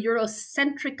using very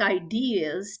Eurocentric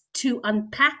ideas to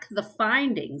unpack the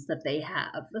findings that they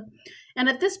have. And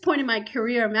at this point in my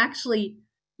career, I'm actually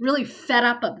really fed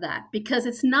up of that because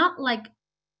it's not like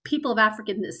people of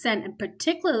African descent, and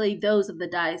particularly those of the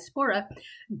diaspora,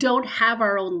 don't have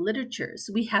our own literatures.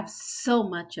 We have so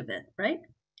much of it, right?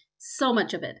 so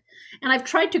much of it. And I've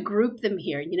tried to group them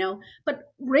here,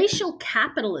 but racial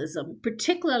capitalism,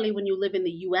 particularly when you live in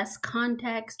the US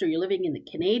context or you're living in the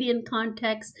Canadian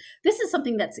context, this is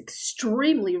something that's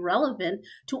extremely relevant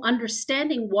to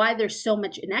understanding why there's so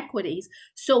much inequities.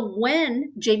 So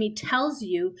when Jamie tells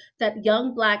you that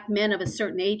young Black men of a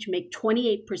certain age make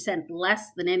 28%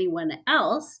 less than anyone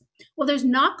else, well, there's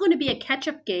not going to be a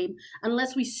catch-up game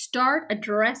unless we start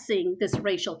addressing this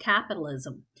racial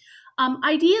capitalism.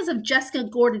 Ideas of Jessica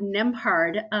Gordon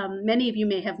Nembhard, many of you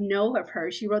may have known of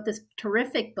her. She wrote this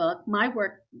terrific book. My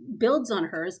work builds on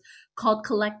hers, called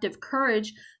Collective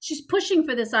Courage. She's pushing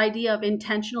for this idea of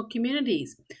intentional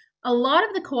communities. A lot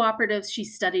of the cooperatives she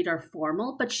studied are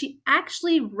formal, but she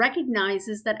actually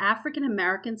recognizes that African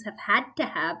Americans have had to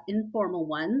have informal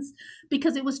ones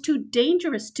because it was too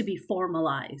dangerous to be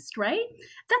formalized, right?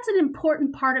 That's an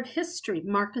important part of history.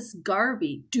 Marcus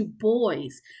Garvey,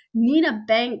 Dubois, Nina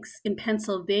Banks in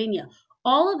Pennsylvania,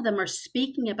 all of them are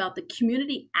speaking about the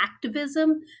community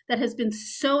activism that has been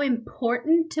so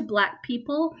important to Black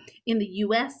people in the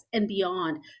US and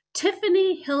beyond.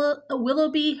 Tiffany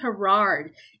Willoughby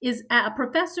Herrard is a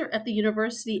professor at the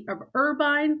University of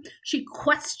Irvine. She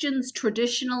questions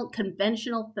traditional,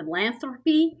 conventional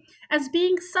philanthropy as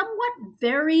being somewhat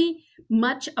very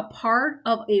much a part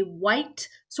of a white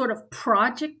sort of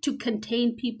project to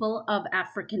contain people of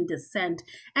African descent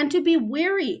and to be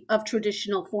wary of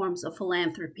traditional forms of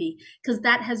philanthropy, because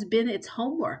that has been its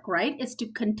homework, right? It's to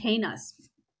contain us.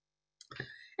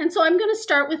 And so I'm going to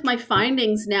start with my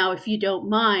findings now, if you don't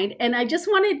mind. And I just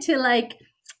wanted to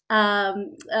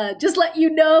just let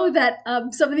you know that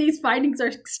some of these findings are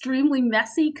extremely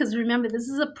messy, because remember, this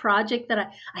is a project that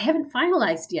I haven't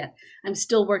finalized yet. I'm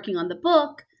still working on the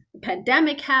book. The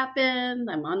pandemic happened.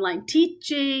 I'm online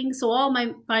teaching. So all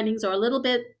my findings are a little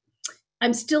bit,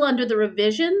 I'm still under the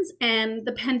revisions, and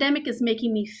the pandemic is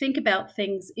making me think about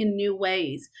things in new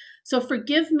ways. So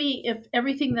forgive me if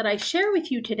everything that I share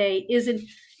with you today isn't,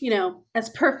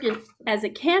 as perfect as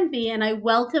it can be. And I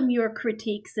welcome your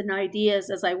critiques and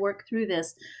ideas as I work through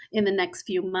this in the next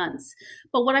few months.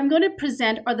 But what I'm going to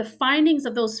present are the findings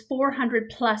of those 400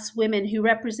 plus women who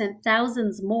represent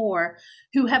thousands more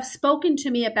who have spoken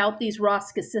to me about these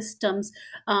ROSCA systems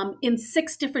in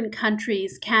 6 different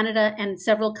countries, Canada and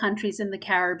several countries in the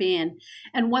Caribbean,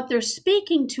 and what they're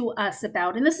speaking to us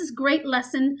about. And this is a great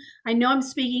lesson. I know I'm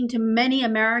speaking to many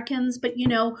Americans, but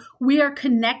we are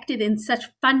connected in such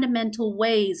fundamental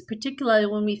ways, particularly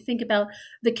when we think about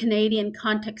the Canadian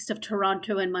context of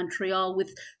Toronto and Montreal,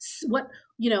 with what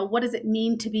does it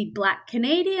mean to be Black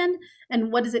Canadian,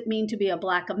 and what does it mean to be a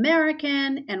Black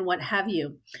American, and what have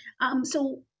you.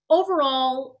 So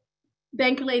overall,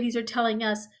 banker ladies are telling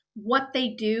us what they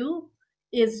do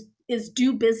is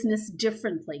do business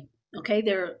differently. Okay,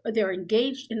 they're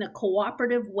engaged in a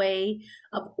cooperative way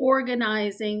of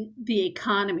organizing the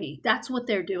economy. That's what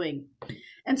they're doing.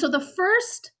 And so the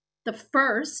first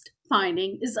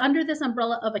finding is under this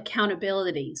umbrella of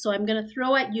accountability. So I'm going to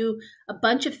throw at you a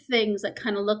bunch of things that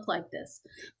kind of look like this.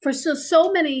 For so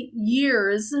many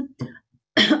years,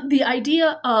 the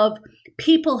idea of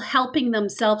people helping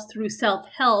themselves through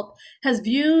self-help has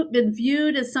been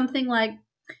viewed as something like,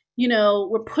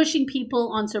 we're pushing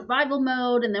people on survival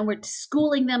mode, and then we're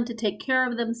schooling them to take care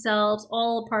of themselves,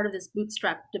 all part of this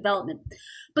bootstrap development.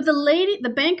 But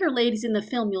the banker ladies in the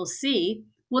film, you'll see,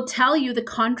 will tell you the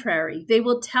contrary. They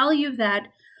will tell you that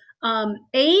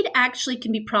aid actually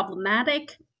can be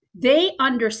problematic. They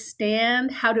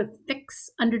understand how to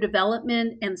fix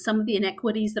underdevelopment and some of the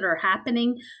inequities that are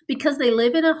happening because they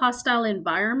live in a hostile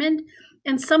environment.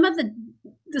 And some of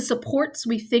the supports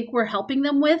we think we're helping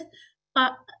them with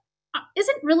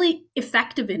isn't really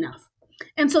effective enough.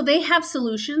 And so they have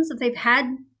solutions that they've had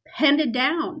handed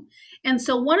down. And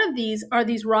so one of these are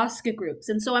these ROSCA groups.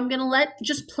 And so I'm going to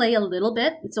just play a little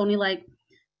bit. It's only like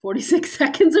 46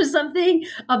 seconds or something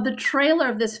of the trailer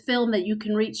of this film that you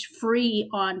can reach free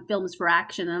on Films for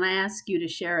Action. And I ask you to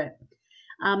share it.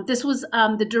 This was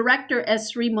the director,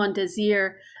 Esri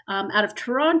Mondesir, out of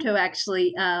Toronto,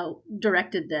 actually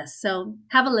directed this. So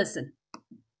have a listen.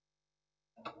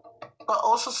 But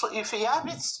also, so if you have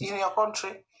it in your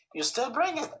country, you still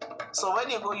bring it. So when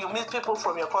you go, you meet people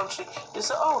from your country, you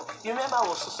say, oh, you remember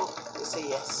Osusu? They say,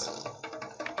 yes.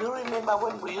 You remember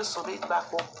when we used to meet back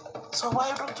home? So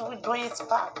why don't we do it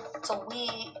back? So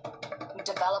we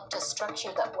developed a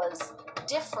structure that was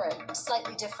different,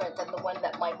 slightly different than the one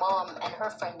that my mom and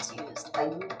her friends used.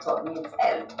 And you taught me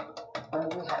when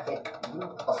we have a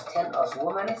group of 10 of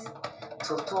women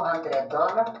to $200,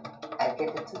 I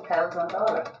get the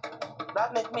 $2,000.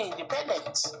 That make me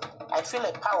independent. I feel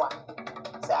a power.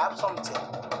 Say I have something.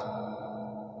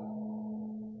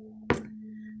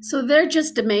 So they're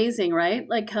just amazing, right?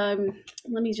 Like, let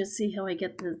me just see how I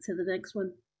get to the next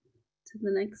one, to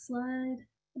the next slide.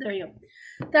 There you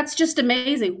go. That's just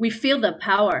amazing. We feel the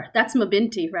power. That's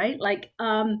Mabinti, right? Like,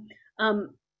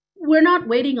 we're not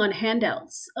waiting on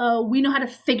handouts. We know how to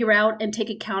figure out and take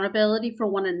accountability for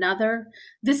one another.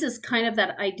 This is kind of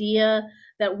that idea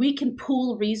that we can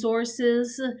pool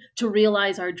resources to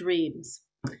realize our dreams.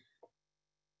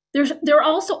 They're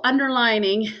also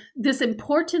underlining this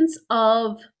importance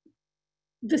of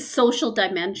the social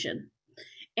dimension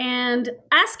and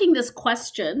asking this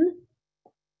question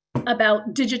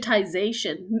about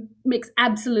digitization makes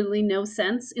absolutely no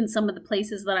sense in some of the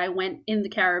places that I went in the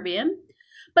Caribbean,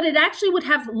 but it actually would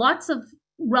have lots of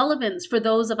relevance for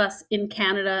those of us in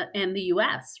Canada and the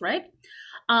US, right?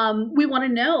 We want to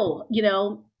know,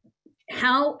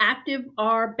 how active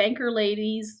are banker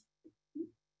ladies?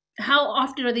 How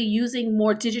often are they using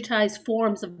more digitized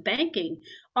forms of banking?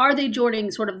 Are they joining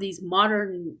sort of these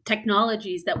modern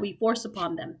technologies that we force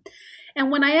upon them?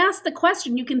 And when I ask the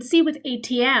question, you can see with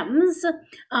ATMs,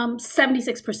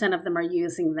 76% of them are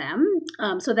using them.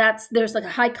 So there's like a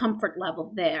high comfort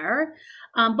level there.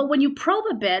 But when you probe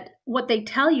a bit, what they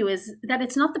tell you is that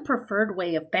it's not the preferred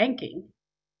way of banking.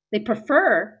 They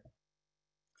prefer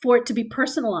for it to be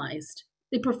personalized.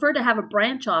 They prefer to have a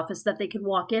branch office that they can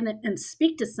walk in and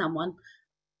speak to someone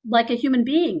like a human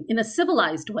being in a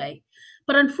civilized way.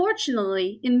 But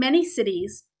unfortunately, in many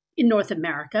cities in North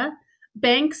America,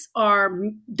 banks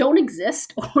don't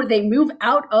exist, or they move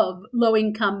out of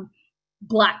low-income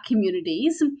Black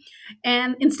communities,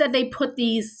 and instead they put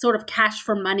these sort of cash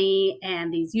for money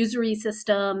and these usury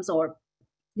systems, or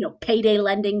payday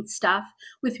lending stuff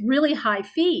with really high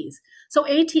fees. So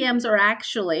ATMs are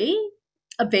actually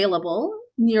available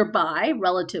nearby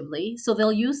relatively, so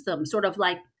they'll use them sort of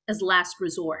like as last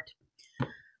resort.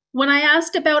 When I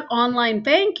asked about online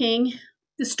banking,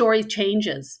 the story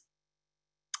changes.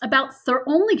 About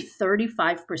only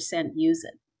 35% use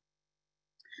it.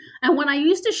 And when I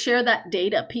used to share that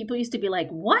data, people used to be like,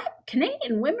 what?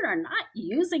 Canadian women are not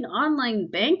using online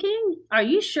banking? Are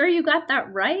you sure you got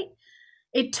that right?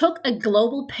 It took a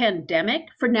global pandemic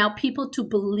for now people to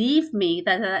believe me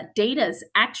that that data is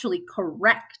actually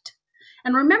correct.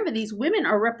 And remember, these women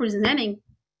are representing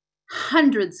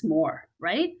hundreds more,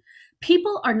 right?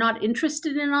 People are not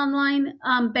interested in online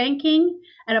banking,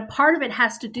 and a part of it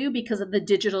has to do because of the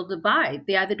digital divide.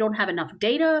 They either don't have enough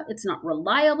data, it's not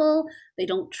reliable, they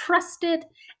don't trust it,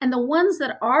 and the ones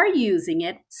that are using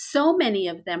it, so many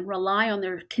of them rely on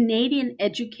their Canadian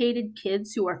educated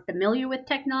kids who are familiar with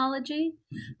technology.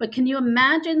 But can you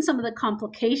imagine some of the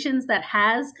complications that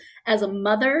has as a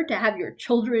mother to have your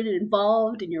children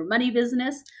involved in your money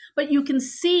business? But you can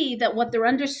see that what they're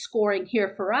underscoring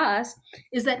here for us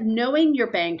is that knowing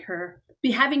your banker,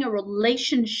 having a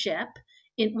relationship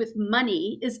with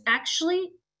money is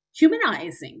actually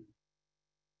humanizing.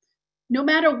 No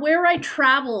matter where I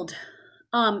traveled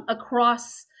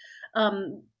across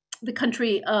the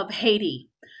country of Haiti,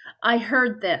 I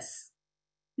heard this.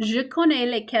 Je connais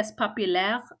les caisses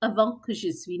populaires avant que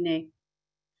je suis née.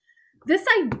 This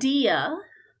idea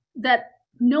that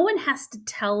no one has to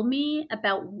tell me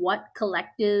about what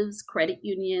collectives, credit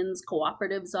unions,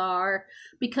 cooperatives are,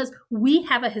 because we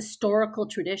have a historical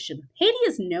tradition. Haiti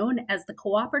is known as the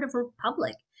Cooperative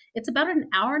Republic. It's about an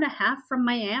hour and a half from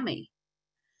Miami.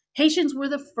 Haitians were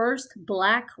the first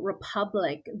Black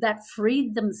republic that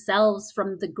freed themselves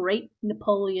from the great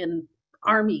Napoleon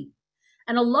army.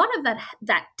 And a lot of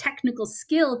that technical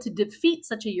skill to defeat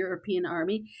such a European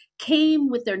army came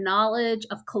with their knowledge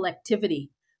of collectivity.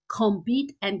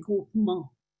 Combat and groupement.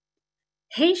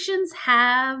 Haitians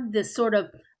have this sort of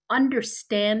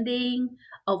understanding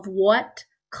of what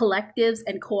collectives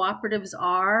and cooperatives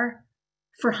are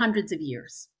for hundreds of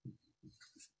years.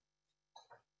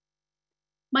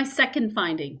 My second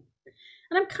finding,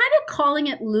 and I'm kind of calling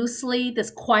it loosely, this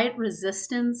quiet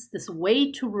resistance, this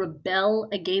way to rebel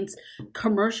against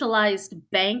commercialized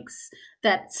banks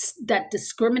that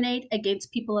discriminate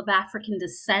against people of African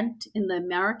descent in the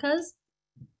Americas.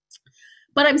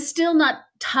 But I'm still not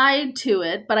tied to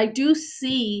it, but I do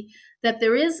see that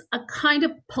there is a kind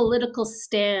of political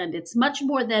stand. It's much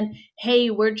more than, hey,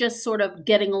 we're just sort of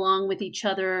getting along with each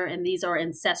other and these are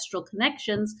ancestral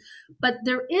connections. But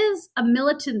there is a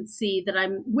militancy that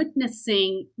I'm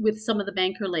witnessing with some of the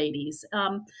banker ladies.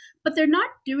 But they're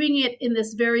not doing it in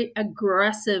this very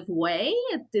aggressive way.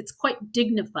 It's quite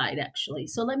dignified, actually.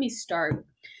 So let me start.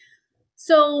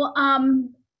 So,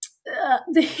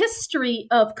 the history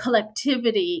of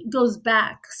collectivity goes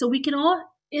back. So we can all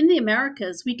in the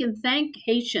Americas, we can thank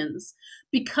Haitians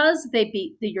because they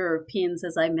beat the Europeans,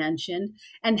 as I mentioned,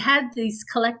 and had this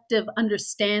collective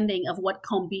understanding of what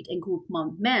combat and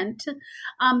groupement meant.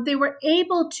 They were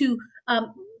able to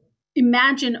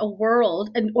imagine a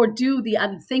world or do the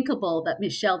unthinkable that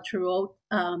Michel Trudeau,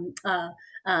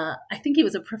 I think he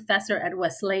was a professor at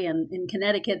Wesleyan in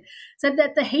Connecticut, said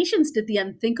that the Haitians did the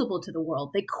unthinkable to the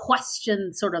world. They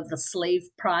questioned sort of the slave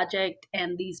project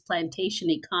and these plantation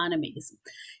economies.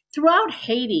 Throughout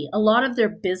Haiti, a lot of their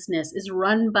business is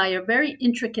run by a very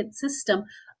intricate system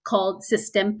called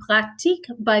Système Pratique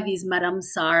by these Madame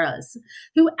Saras,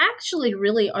 who actually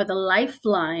really are the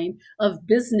lifeline of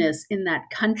business in that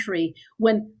country.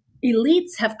 When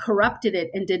elites have corrupted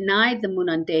it and denied the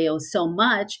Munandeo so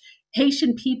much,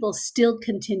 Haitian people still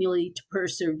continually to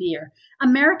persevere.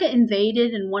 America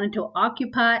invaded and wanted to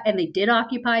occupy, and they did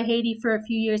occupy Haiti for a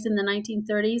few years in the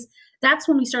 1930s. That's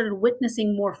when we started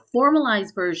witnessing more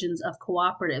formalized versions of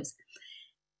cooperatives.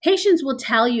 Haitians will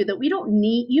tell you that we don't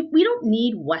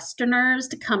need Westerners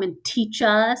to come and teach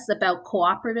us about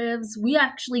cooperatives. We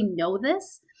actually know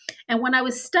this. And when I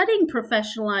was studying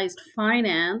professionalized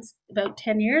finance about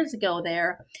 10 years ago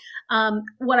there,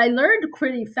 what I learned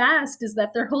pretty fast is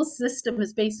that their whole system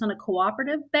is based on a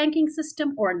cooperative banking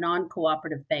system or a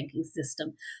non-cooperative banking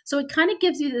system. So it kind of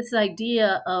gives you this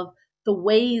idea of the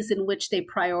ways in which they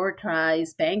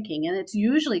prioritize banking. And it's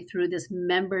usually through this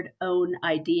member-owned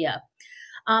idea.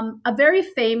 A very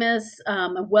famous,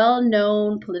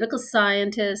 well-known political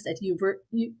scientist at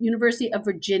University of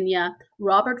Virginia,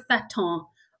 Robert Fatton,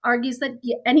 argues that,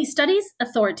 and he studies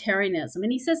authoritarianism,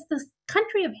 and he says the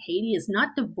country of Haiti is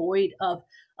not devoid of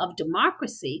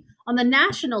democracy. On the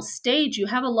national stage, you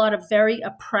have a lot of very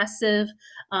oppressive,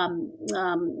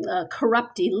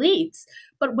 corrupt elites.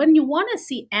 But when you want to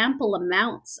see ample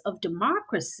amounts of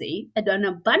democracy, and an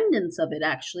abundance of it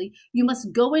actually, you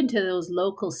must go into those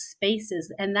local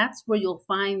spaces. And that's where you'll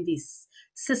find these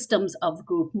systems of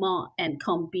groupement and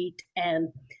combat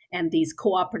and these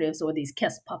cooperatives or these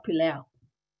caisses populaires.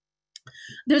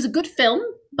 There's a good film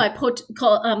by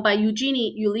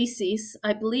Eugenie Ulysses.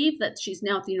 I believe that she's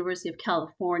now at the University of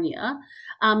California.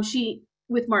 She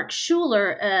with Mark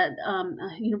Schuler at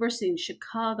University in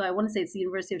Chicago. I want to say it's the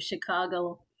University of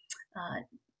Chicago,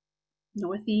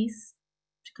 Northeast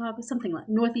Chicago, something like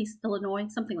Northeast Illinois,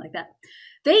 something like that.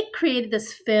 They created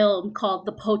this film called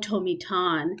The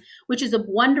Potomitan, which is a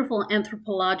wonderful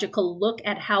anthropological look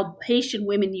at how Haitian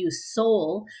women use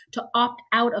soul to opt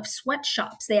out of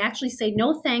sweatshops. They actually say,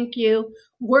 no, thank you.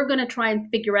 We're going to try and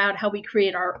figure out how we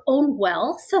create our own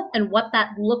wealth and what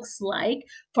that looks like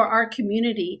for our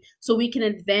community so we can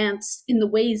advance in the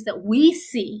ways that we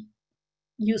see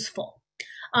useful.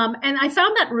 And I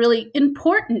found that really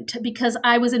important because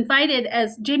I was invited,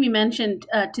 as Jamie mentioned,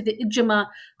 to the Ijima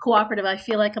Cooperative. I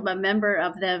feel like I'm a member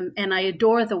of them and I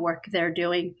adore the work they're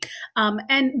doing.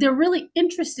 And they're really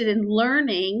interested in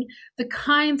learning the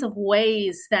kinds of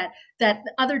ways that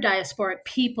other diasporic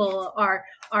people are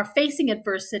facing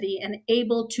adversity and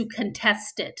able to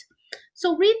contest it.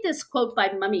 So read this quote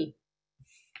by Mummy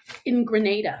in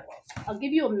Grenada. I'll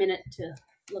give you a minute to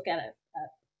look at it.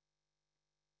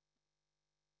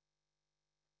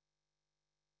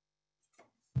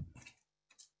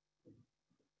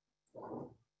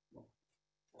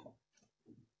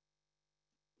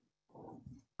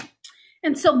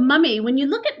 And so Mummy, when you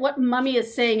look at what Mummy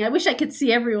is saying, I wish I could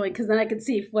see everyone because then I could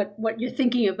see what you're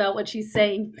thinking about what she's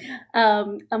saying.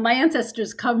 My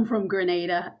ancestors come from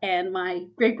Grenada and my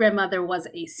great-grandmother was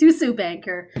a Susu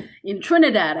banker in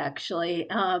Trinidad, actually,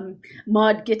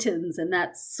 Maud Gittins. And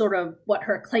that's sort of what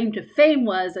her claim to fame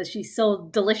was, as she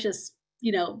sold delicious,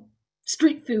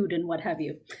 street food and what have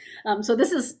you. So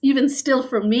this is even still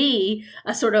for me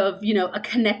a sort of, a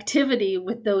connectivity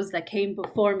with those that came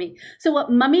before me. So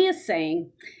what Mummy is saying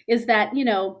is that,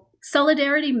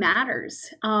 solidarity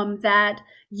matters, that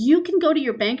you can go to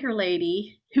your banker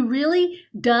lady who really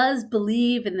does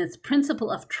believe in this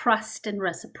principle of trust and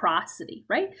reciprocity,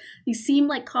 right? These seem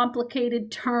like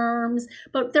complicated terms,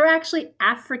 but they're actually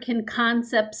African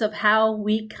concepts of how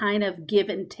we kind of give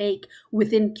and take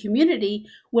within community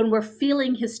when we're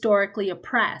feeling historically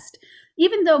oppressed.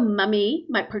 Even though Mummy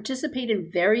might participate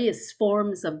in various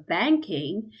forms of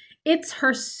banking, it's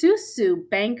her Susu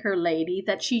banker lady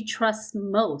that she trusts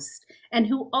most and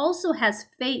who also has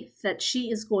faith that she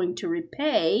is going to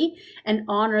repay and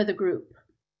honor the group.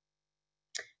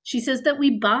 She says that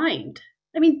we bind.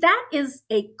 I mean, that is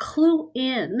a clue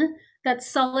in that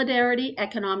solidarity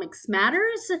economics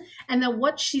matters, and that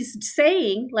what she's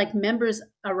saying, like members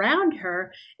around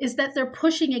her, is that they're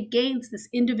pushing against this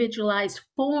individualized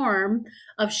form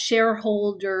of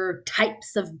shareholder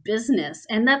types of business.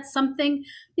 And that's something,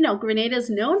 you know, Grenada's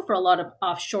known for a lot of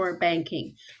offshore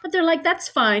banking. But they're like, that's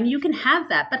fine, you can have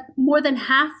that. But more than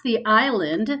half the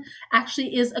island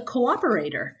actually is a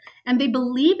cooperator. And they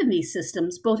believe in these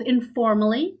systems, both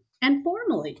informally and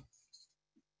formally.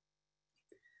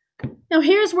 Now,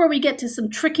 here's where we get to some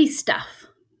tricky stuff.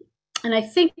 And I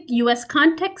think US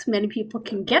context, many people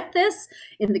can get this.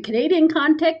 In the Canadian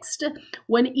context,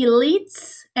 when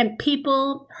elites and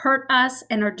people hurt us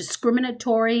and are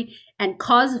discriminatory and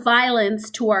cause violence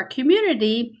to our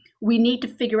community, we need to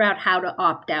figure out how to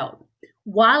opt out.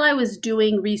 While I was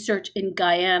doing research in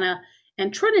Guyana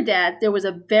and Trinidad, there was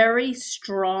a very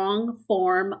strong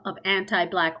form of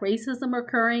anti-Black racism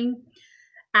occurring.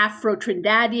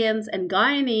 Afro-Trinidadians and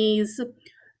Guyanese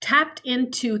tapped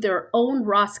into their own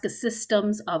Rosca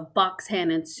systems of box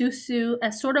hand and susu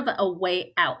as sort of a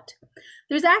way out.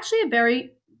 There's actually a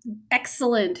very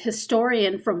excellent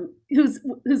historian from who's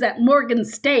at Morgan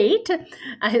State,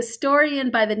 a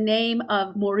historian by the name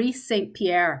of Maurice St.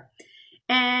 Pierre,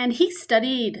 and he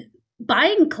studied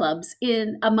buying clubs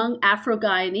among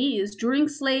Afro-Guyanese during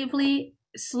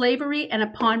slavery and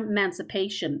upon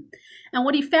emancipation. And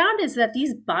what he found is that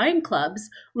these buying clubs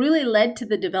really led to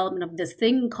the development of this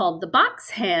thing called the box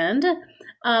hand,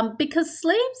 because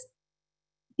slaves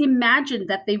imagined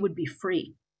that they would be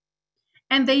free.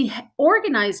 And they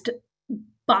organized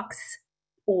box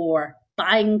or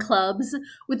buying clubs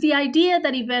with the idea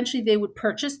that eventually they would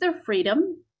purchase their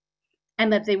freedom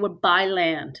and that they would buy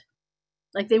land.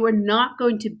 Like they were not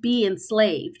going to be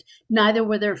enslaved, neither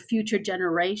were their future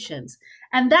generations.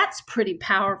 And that's pretty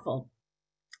powerful.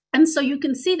 And so you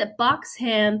can see that box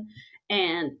hand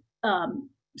and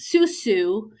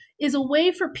susu is a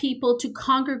way for people to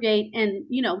congregate and,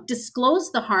 you know,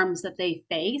 disclose the harms that they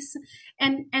face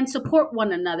and support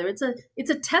one another. It's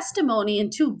a testimony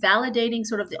into validating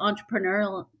sort of the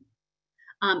entrepreneurial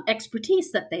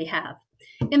expertise that they have.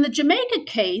 In the Jamaica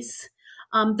case,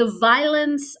 the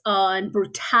violence and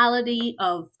brutality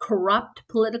of corrupt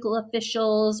political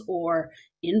officials or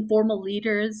informal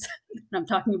leaders, I'm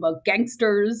talking about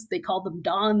gangsters, they call them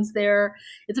dons there.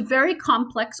 It's a very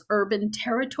complex urban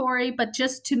territory, but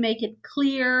just to make it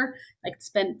clear, I could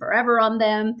spend forever on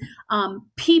them,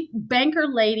 banker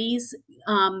ladies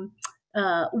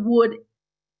would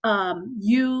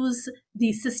use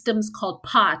these systems called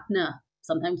partner,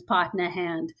 sometimes partner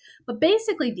hand. But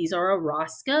basically, these are a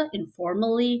Rosca,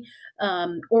 informally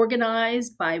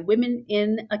organized by women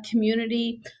in a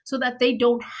community so that they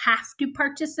don't have to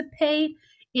participate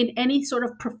in any sort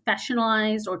of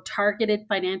professionalized or targeted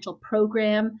financial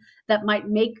program that might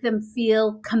make them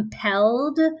feel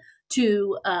compelled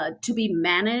to be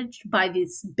managed by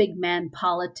this big man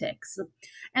politics.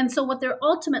 And so what they're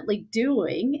ultimately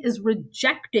doing is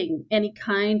rejecting any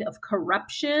kind of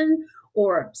corruption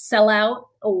or sellout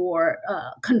or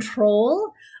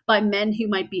control by men who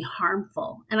might be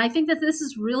harmful. And I think that this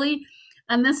is really,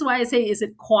 and this is why I say, is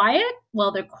it quiet?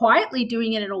 Well, they're quietly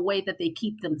doing it in a way that they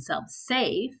keep themselves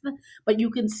safe, but you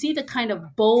can see the kind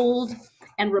of bold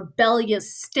and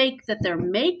rebellious stake that they're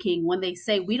making when they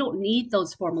say, we don't need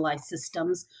those formalized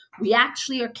systems. We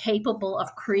actually are capable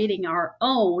of creating our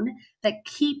own that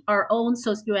keep our own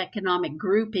socioeconomic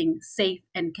grouping safe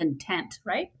and content,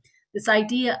 right? This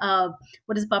idea of,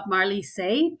 what does Bob Marley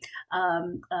say?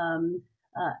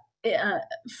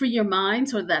 Free your mind,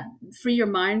 so that free your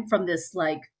mind from this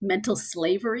like mental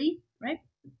slavery, right?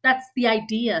 That's the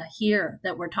idea here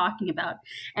that we're talking about.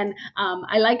 And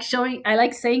I like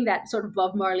saying that sort of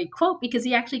Bob Marley quote because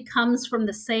he actually comes from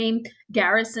the same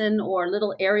garrison or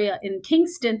little area in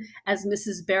Kingston as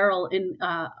Mrs. Beryl in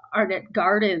Arnett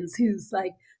Gardens, who's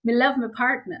like, me love my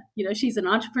partner. You know, she's an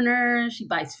entrepreneur. She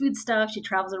buys food stuff. She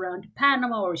travels around to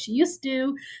Panama, or she used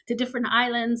to different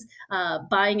islands,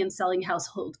 buying and selling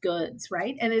household goods,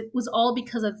 right? And it was all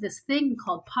because of this thing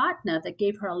called partner that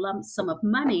gave her a lump sum of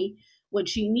money when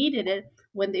she needed it,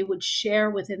 when they would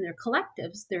share within their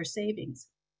collectives their savings.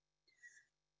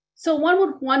 So one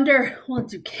would wonder, well,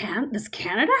 does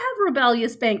Canada have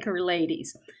rebellious banker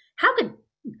ladies? How could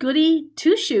goody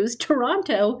two-shoes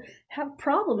Toronto have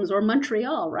problems, or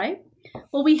Montreal, right?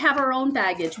 Well, we have our own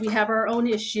baggage. We have our own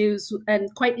issues and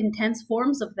quite intense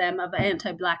forms of them, of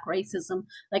anti-Black racism,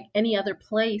 like any other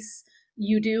place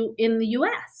you do in the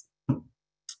US.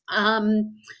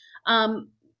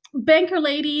 Banker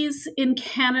ladies in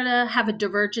Canada have a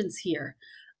divergence here.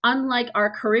 Unlike our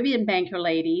Caribbean banker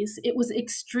ladies, it was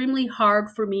extremely hard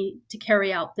for me to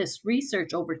carry out this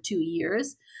research over 2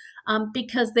 years.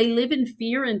 because they live in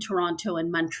fear in Toronto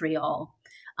and Montreal.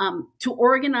 To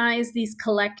organize these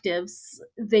collectives,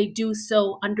 they do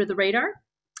so under the radar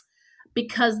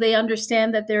because they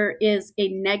understand that there is a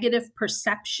negative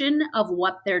perception of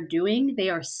what they're doing. They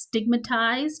are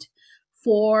stigmatized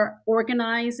for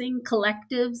organizing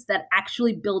collectives that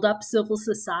actually build up civil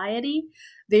society.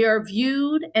 They are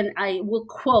viewed, and I will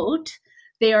quote,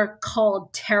 they are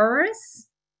called terrorists.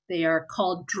 They are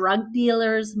called drug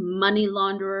dealers, money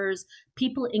launderers,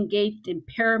 people engaged in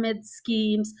pyramid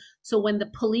schemes. So when the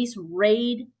police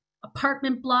raid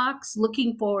apartment blocks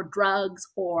looking for drugs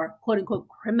or quote unquote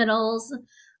criminals,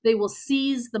 they will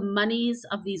seize the monies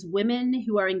of these women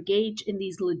who are engaged in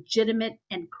these legitimate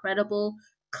and credible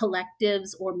collectives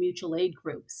or mutual aid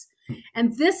groups.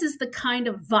 And this is the kind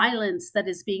of violence that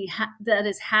is that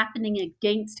is happening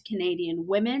against Canadian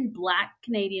women, Black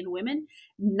Canadian women.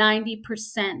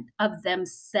 90% of them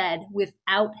said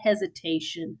without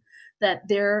hesitation that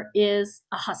there is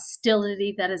a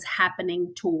hostility that is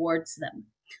happening towards them.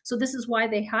 So this is why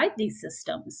they hide these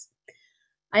systems.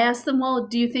 I asked them, well,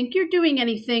 do you think you're doing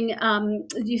anything?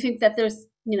 Do you think that there's,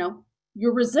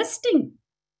 you're resisting,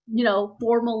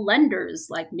 formal lenders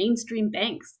like mainstream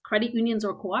banks, credit unions,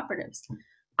 or cooperatives?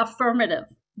 Affirmative.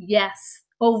 Yes.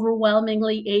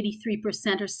 Overwhelmingly,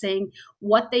 83% are saying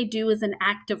what they do is an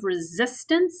act of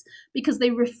resistance because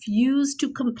they refuse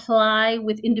to comply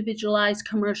with individualized,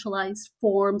 commercialized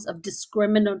forms of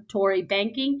discriminatory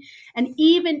banking. And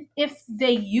even if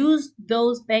they use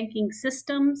those banking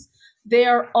systems, they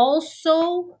are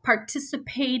also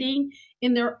participating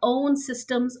in their own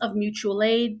systems of mutual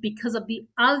aid because of the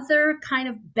other kind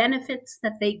of benefits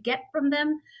that they get from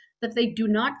them that they do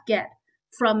not get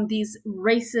from these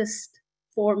racist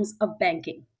forms of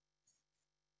banking.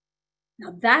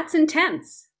 Now that's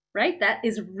intense, right? That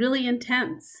is really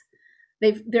intense.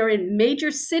 They're in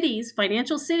major cities,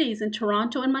 financial cities in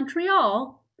Toronto and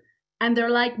Montreal, and they're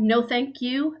like, no, thank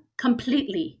you,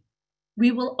 completely.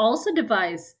 We will also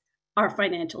devise our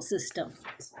financial system.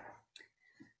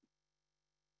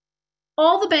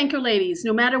 All the banker ladies,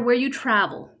 no matter where you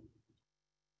travel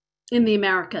in the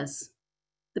Americas,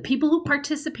 the people who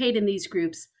participate in these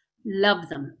groups love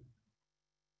them.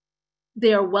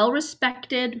 They are well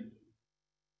respected.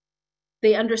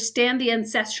 They understand the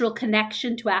ancestral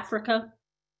connection to Africa.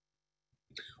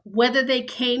 Whether they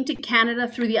came to Canada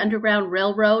through the Underground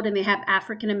Railroad and they have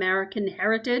African American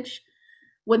heritage,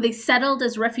 when they settled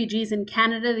as refugees in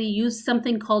Canada, they used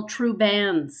something called true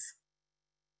bands.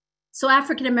 So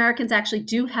African Americans actually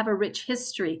do have a rich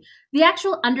history. The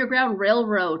actual Underground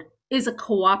Railroad is a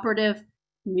cooperative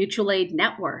mutual aid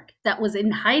network that was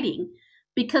in hiding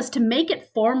because to make it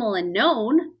formal and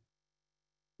known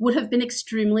would have been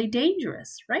extremely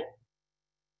dangerous, right?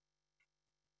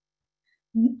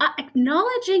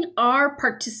 Acknowledging our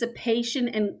participation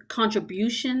and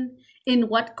contribution in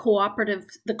what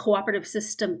the cooperative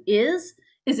system is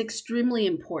extremely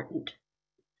important.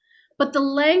 But the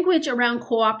language around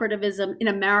cooperativism in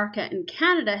America and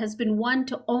Canada has been one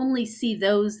to only see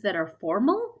those that are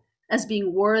formal as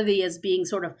being worthy, as being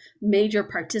sort of major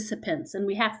participants. And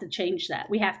we have to change that.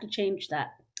 We have to change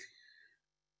that.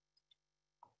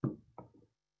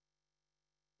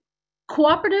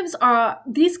 Cooperatives are,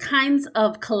 these kinds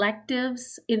of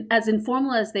collectives, as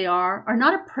informal as they are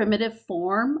not a primitive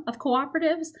form of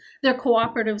cooperatives. They're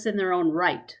cooperatives in their own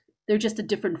right. They're just a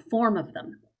different form of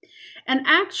them. And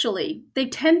actually, they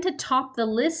tend to top the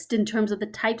list in terms of the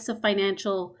types of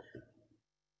financial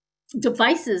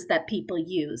devices that people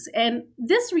use. And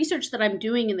this research that I'm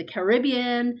doing in the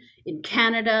Caribbean, in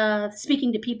Canada,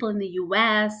 speaking to people in the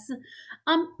US,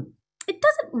 it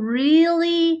doesn't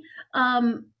really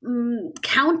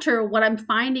counter what I'm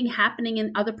finding happening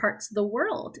in other parts of the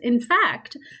world. In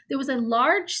fact, there was a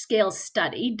large-scale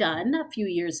study done a few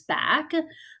years back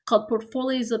called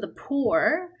Portfolios of the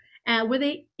Poor, where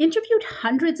they interviewed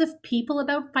hundreds of people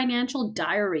about financial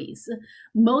diaries,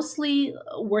 mostly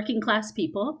working class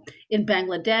people in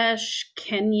Bangladesh,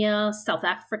 Kenya, South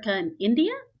Africa, and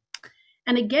India.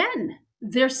 And again,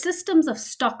 their systems of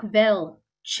Stockville,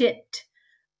 Chit,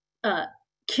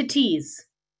 Kitties,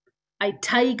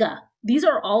 Itaiga, these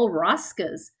are all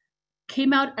Roscas,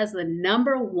 came out as the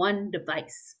 #1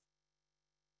 device.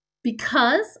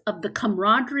 Because of the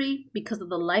camaraderie, because of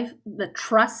the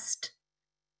trust,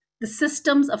 the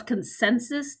systems of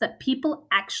consensus that people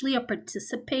actually are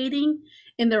participating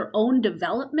in their own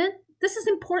development. This is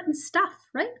important stuff,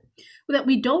 right? That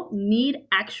we don't need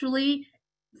actually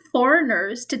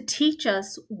foreigners to teach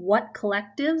us what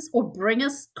collectives or bring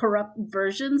us corrupt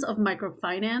versions of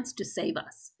microfinance to save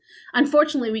us.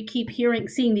 Unfortunately, we keep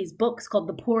seeing these books called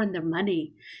The Poor and Their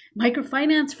Money,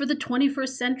 Microfinance for the 21st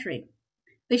Century.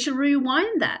 They should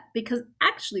rewind that, because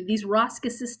actually these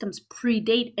Rosca systems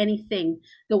predate anything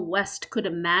the West could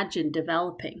imagine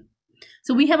developing.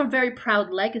 So we have a very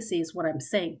proud legacy, is what I'm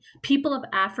saying. People of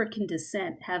African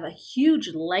descent have a huge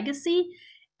legacy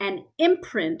and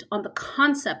imprint on the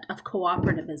concept of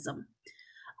cooperativism.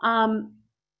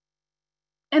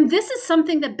 And this is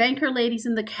something that banker ladies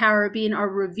in the Caribbean are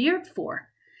revered for.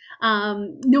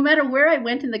 No matter where I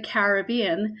went in the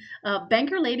Caribbean,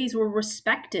 banker ladies were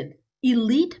respected.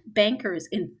 Elite bankers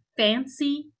in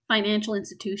fancy financial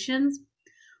institutions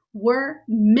were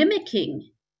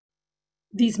mimicking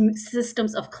these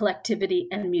systems of collectivity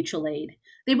and mutual aid.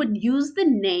 They would use the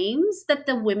names that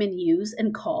the women use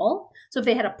and call. So if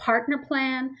they had a partner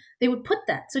plan, they would put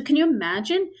that. So can you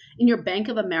imagine in your Bank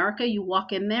of America, you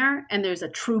walk in there and there's a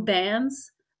True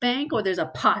Bands bank, or there's a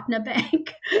partner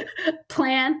bank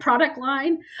plan, product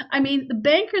line. I mean, the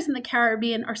bankers in the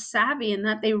Caribbean are savvy in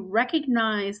that they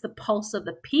recognize the pulse of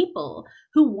the people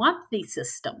who want these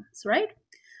systems, right?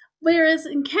 Whereas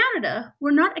in Canada,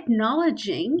 we're not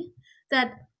acknowledging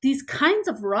that these kinds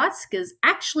of Roscas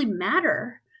actually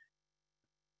matter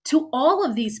to all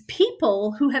of these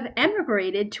people who have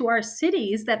emigrated to our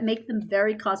cities that make them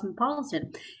very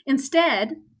cosmopolitan.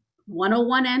 Instead,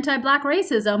 101 anti-Black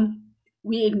racism,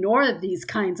 we ignore these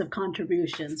kinds of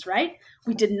contributions, right?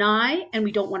 We deny, and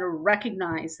we don't want to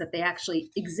recognize that they actually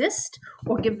exist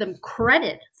or give them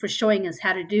credit for showing us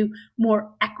how to do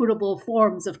more equitable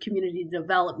forms of community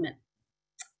development.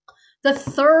 The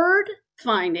third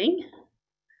finding,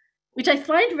 which I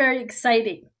find very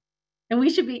exciting, and we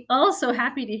should be all so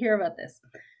happy to hear about this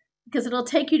because it'll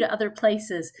take you to other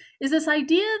places, is this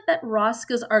idea that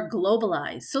Roscas are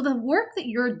globalized. So the work that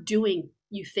you're doing,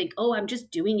 you think, oh, I'm just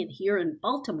doing it here in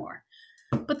Baltimore.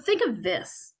 But think of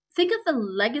this. Think of the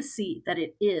legacy that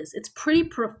it is. It's pretty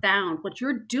profound. What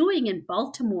you're doing in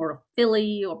Baltimore or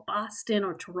Philly or Boston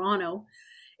or Toronto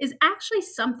is actually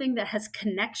something that has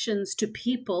connections to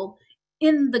people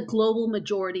in the global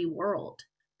majority world.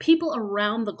 People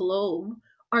around the globe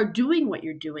are doing what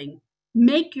you're doing.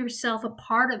 Make yourself a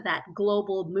part of that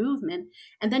global movement,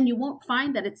 and then you won't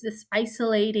find that it's this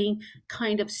isolating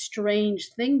kind of strange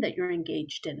thing that you're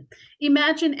engaged in.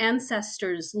 Imagine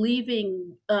ancestors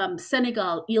leaving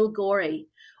Senegal, Ile Gorée,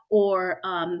 or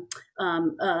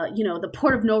the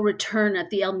port of no return at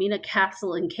the Elmina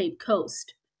Castle in Cape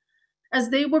Coast. As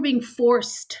they were being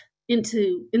forced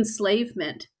into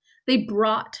enslavement, they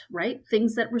brought, right,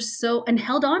 things that were so, and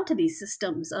held on to these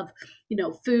systems of,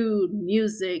 food,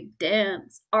 music,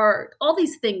 dance, art, all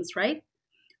these things, right?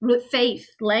 With faith,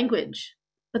 language.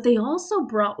 But they also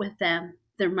brought with them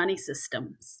their money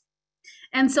systems.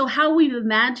 And so how we've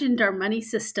imagined our money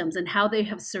systems and how they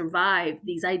have survived,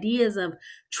 these ideas of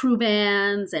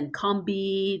Trubans and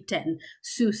Combit and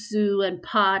Susu and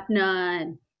Patna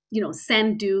and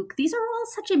Sanduke, these are all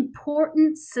such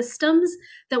important systems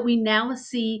that we now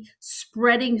see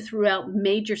spreading throughout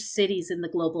major cities in the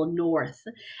global north.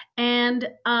 And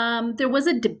there was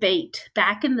a debate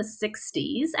back in the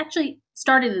 60s, actually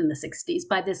started in the 60s,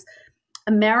 by this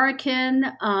American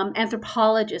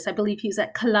anthropologist, I believe he was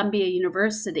at Columbia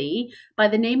University, by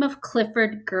the name of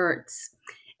Clifford Geertz.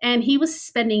 And he was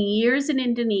spending years in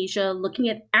Indonesia looking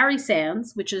at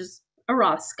arisands, which is a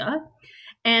Rosca,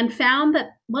 and found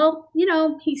that,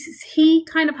 he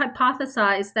kind of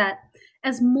hypothesized that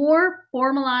as more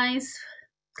formalized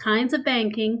kinds of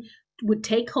banking would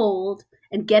take hold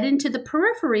and get into the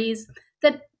peripheries,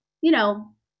 that,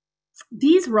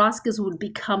 these Roscas would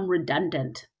become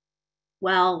redundant.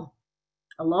 Well,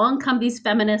 along come these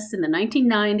feminists in the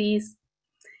 1990s,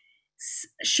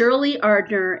 Shirley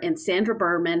Ardner and Sandra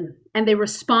Berman, and they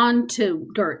respond to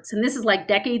Geertz. And this is like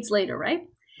decades later, right?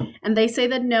 And they say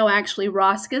that no, actually,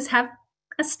 Roscas have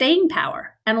a staying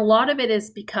power. And a lot of it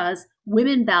is because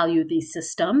women value these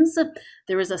systems.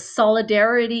 There is a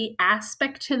solidarity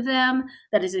aspect to them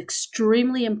that is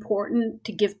extremely important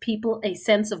to give people a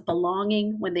sense of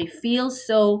belonging when they feel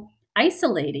so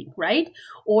isolating, right?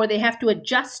 Or they have to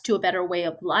adjust to a better way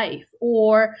of life,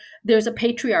 or there's a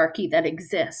patriarchy that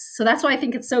exists. So that's why I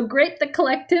think it's so great, the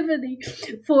collectivity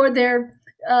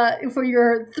for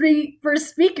your three first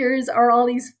speakers are all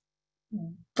these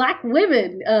Black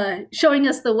women showing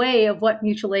us the way of what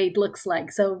mutual aid looks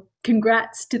like. So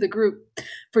congrats to the group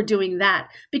for doing that,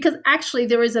 because actually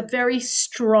there is a very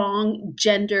strong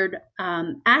gendered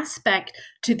aspect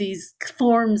to these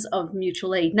forms of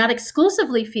mutual aid, not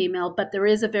exclusively female, but there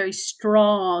is a very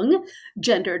strong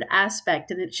gendered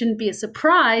aspect. And it shouldn't be a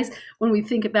surprise when we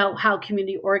think about how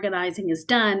community organizing is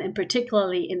done, and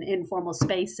particularly in informal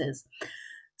spaces.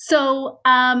 So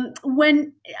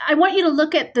when I want you to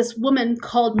look at this woman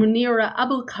called Munira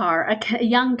Abukar, a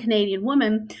young Canadian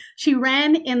woman, she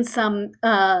ran in some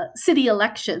city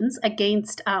elections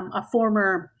against a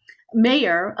former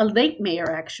mayor, a late mayor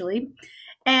actually,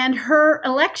 and her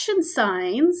election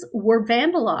signs were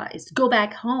vandalized, go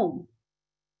back home.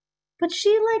 But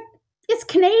she is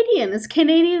Canadian as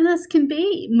can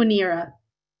be, Munira.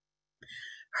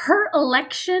 Her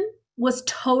election was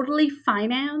totally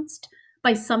financed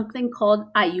by something called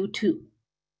Ayutu.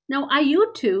 Now,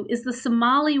 Ayutu is the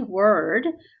Somali word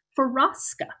for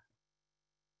Raska.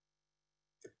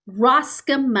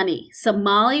 Raska money.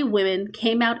 Somali women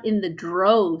came out in the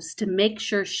droves to make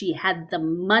sure she had the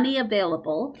money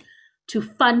available to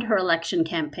fund her election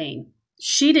campaign.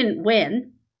 She didn't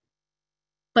win,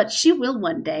 but she will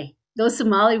one day. Those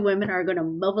Somali women are going to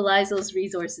mobilize those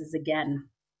resources again.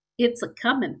 It's a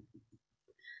coming.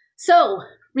 So,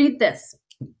 read this.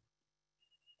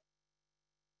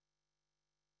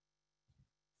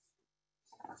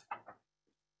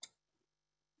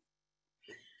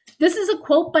 This is a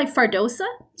quote by Fardosa.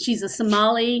 She's a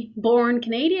Somali-born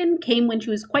Canadian, came when she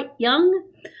was quite young.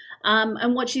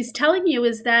 And what she's telling you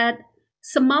is that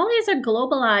Somalis are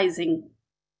globalizing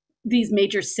these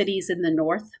major cities in the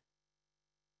north.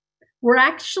 We're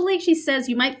actually, she says,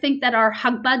 you might think that our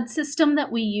Hagbad system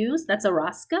that we use, that's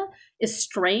Araska, is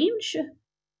strange.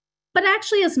 But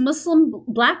actually, as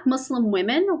Black Muslim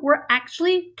women, we're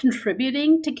actually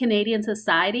contributing to Canadian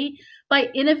society by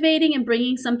innovating and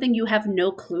bringing something you have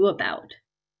no clue about.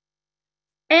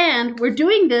 And we're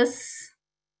doing this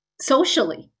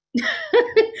socially,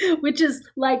 which is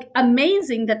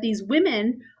amazing that these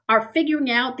women are figuring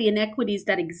out the inequities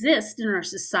that exist in our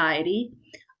society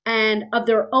and of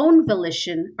their own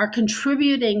volition are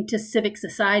contributing to civic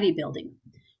society building.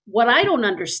 What I don't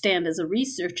understand as a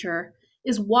researcher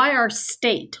is why our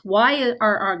state, why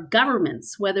are our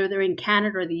governments, whether they're in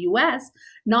Canada or the US,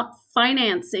 not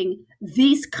financing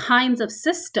these kinds of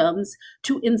systems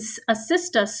to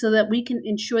assist us so that we can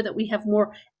ensure that we have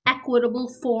more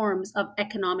equitable forms of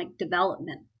economic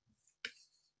development.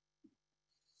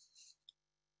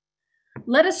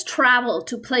 Let us travel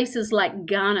to places like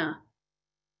Ghana.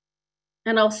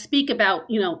 And I'll speak about,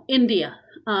 India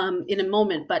in a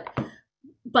moment, but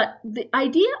the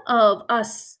idea of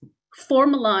us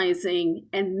formalizing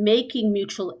and making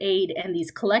mutual aid and these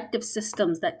collective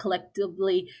systems that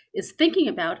collectively is thinking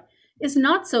about is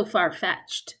not so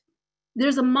far-fetched.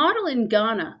 There's a model in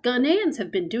Ghana. Ghanaians have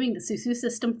been doing the Susu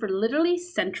system for literally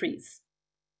centuries.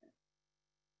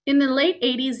 In the late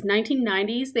 80s,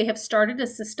 1990s, they have started a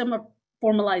system of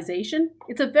formalization.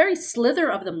 It's a very slither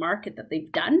of the market that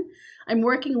they've done. I'm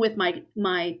working with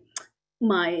my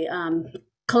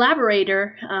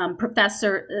collaborator,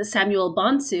 Professor Samuel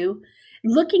Bonsu,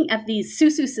 looking at these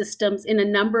Susu systems in a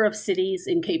number of cities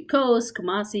in Cape Coast,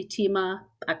 Kumasi, Tima,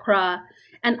 Accra,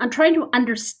 and I'm trying to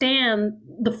understand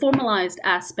the formalized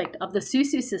aspect of the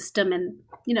Susu system and,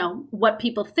 what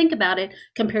people think about it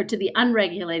compared to the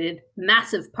unregulated,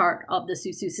 massive part of the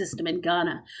Susu system in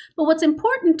Ghana. But what's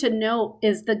important to note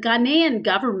is the Ghanaian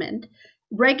government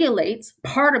regulates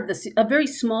a very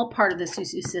small part of the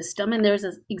Susu system, and there's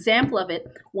an example of it,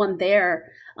 one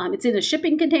there. It's in a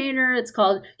shipping container. It's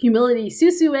called Humility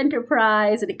Susu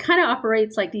Enterprise, and it kind of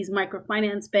operates like these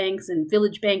microfinance banks and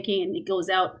village banking, and it goes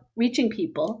out reaching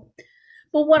people.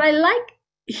 But what I like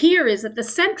here is that the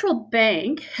central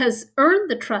bank has earned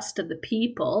the trust of the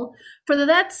people for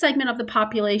that segment of the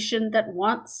population that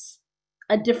wants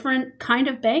a different kind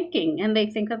of banking, and they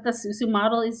think that the Susu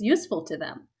model is useful to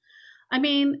them. I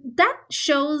mean, that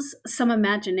shows some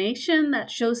imagination,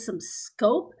 that shows some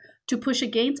scope to push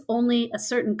against only a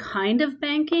certain kind of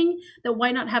banking, that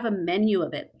why not have a menu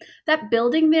of it? That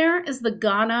building there is the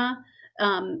Ghana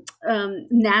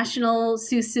National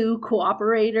Susu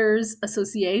Cooperators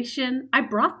Association. I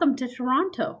brought them to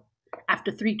Toronto.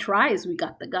 After 3 tries, we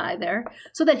got the guy there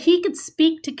so that he could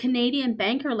speak to Canadian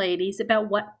banker ladies about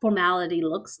what formality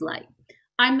looks like.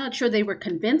 I'm not sure they were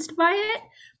convinced by it,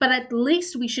 but at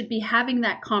least we should be having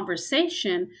that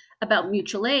conversation about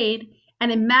mutual aid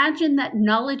and imagine that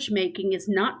knowledge making is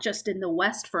not just in the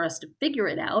West for us to figure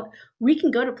it out. We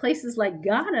can go to places like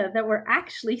Ghana that were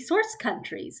actually source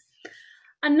countries.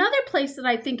 Another place that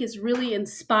I think is really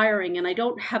inspiring, and I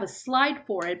don't have a slide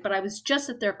for it, but I was just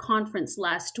at their conference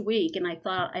last week and I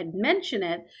thought I'd mention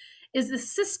it, is the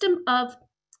system of,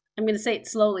 I'm going to say it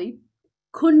slowly,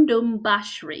 Kundum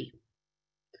Bashri.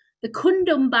 The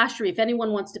Kundum Bashri, if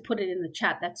anyone wants to put it in the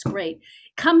chat, that's great,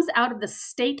 comes out of the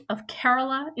state of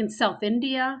Kerala in South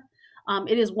India.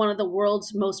 It is one of the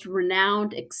world's most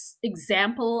renowned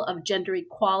example of gender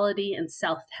equality and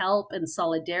self-help and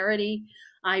solidarity.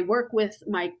 I work with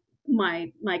my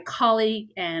colleague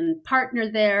and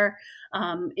partner there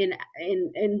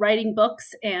in writing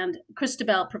books, and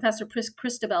Professor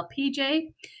Christabel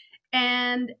PJ.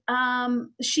 And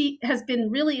she has been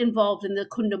really involved in the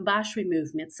Kundumbashri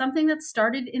movement, something that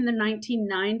started in the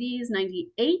 1990s,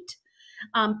 98.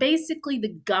 Basically,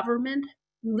 the government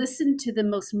listened to the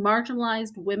most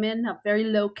marginalized women of very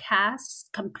low castes,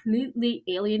 completely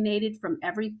alienated from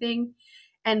everything,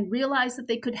 and realized that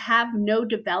they could have no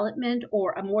development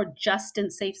or a more just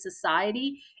and safe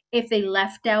society if they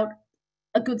left out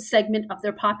a good segment of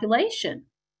their population.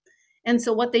 And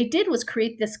so what they did was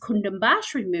create this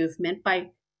Kundumbashri movement by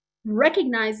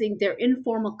recognizing their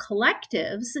informal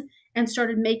collectives and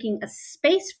started making a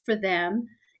space for them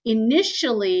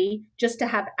initially just to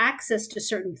have access to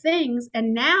certain things.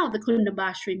 And now the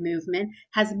Kundumbashri movement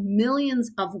has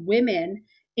millions of women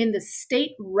in the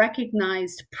state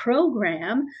recognized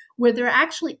program where they're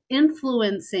actually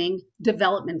influencing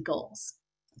development goals.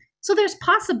 So there's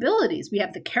possibilities. We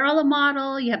have the Kerala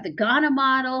model, you have the Ghana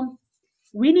model.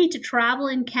 We need to travel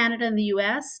in Canada and the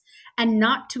US and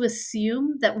not to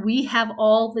assume that we have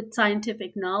all the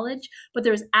scientific knowledge, but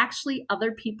there's actually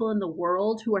other people in the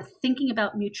world who are thinking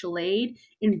about mutual aid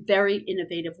in very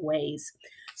innovative ways.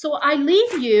 So I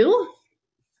leave you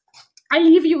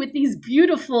with these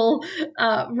beautiful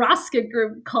Raska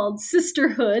group called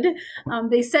Sisterhood.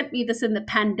 They sent me this in the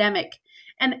pandemic.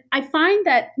 And I find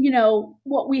that,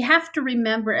 what we have to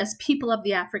remember as people of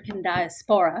the African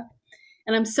diaspora,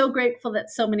 and I'm so grateful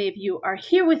that so many of you are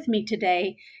here with me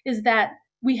today, is that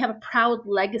we have a proud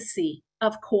legacy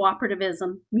of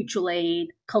cooperativism, mutual aid,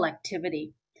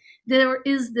 collectivity. There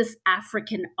is this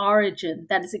African origin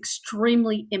that is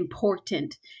extremely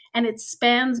important, and it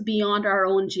spans beyond our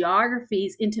own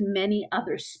geographies into many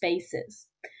other spaces.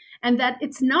 And that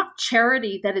it's not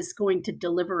charity that is going to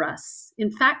deliver us.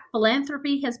 In fact,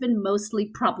 philanthropy has been mostly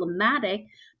problematic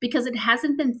because it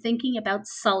hasn't been thinking about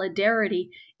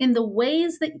solidarity in the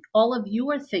ways that all of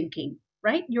you are thinking,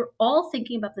 right? You're all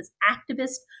thinking about this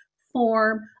activist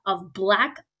form of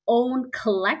Black-owned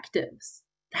collectives.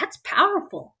 That's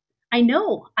powerful. I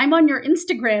know. I'm on your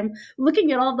Instagram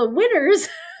looking at all the winners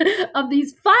of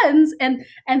these funds and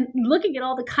looking at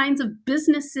all the kinds of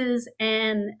businesses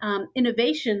and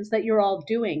innovations that you're all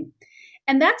doing.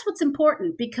 And that's what's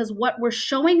important, because what we're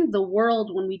showing the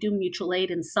world when we do mutual aid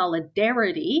and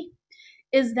solidarity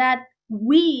is that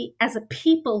we, as a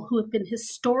people who have been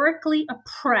historically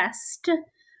oppressed,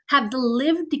 have the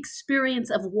lived experience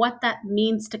of what that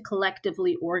means to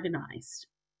collectively organize.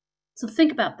 So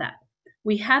think about that.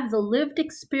 We have the lived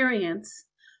experience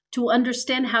to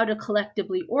understand how to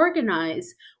collectively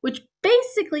organize, which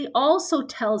basically also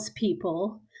tells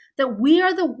people that we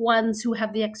are the ones who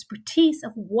have the expertise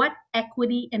of what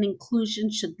equity and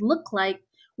inclusion should look like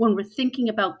when we're thinking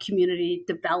about community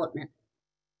development.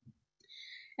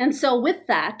 And so with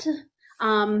that,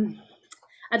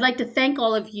 I'd like to thank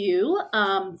all of you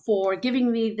for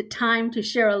giving me the time to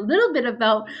share a little bit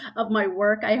of my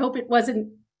work. I hope it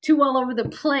wasn't too all over the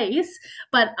place,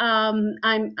 but I'm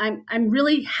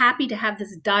really happy to have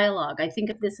this dialogue. I think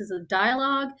this is a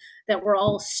dialogue that we're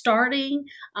all starting.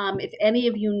 If any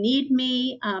of you need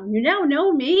me, you now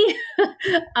know me.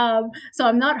 So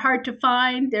I'm not hard to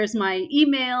find. There's my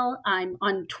email. I'm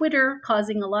on Twitter,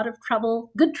 causing a lot of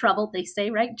trouble, good trouble, they say,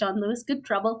 right? John Lewis, good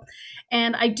trouble.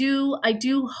 And I do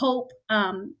hope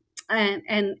and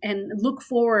look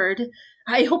forward.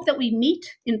 I hope that we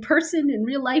meet in person in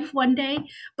real life one day,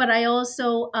 but I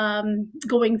also,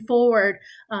 going forward,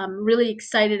 really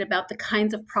excited about the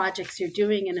kinds of projects you're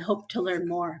doing and hope to learn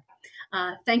more.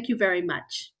 Thank you very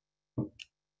much.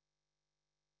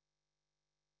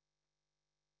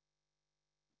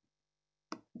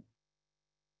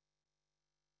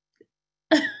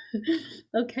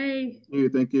 Okay.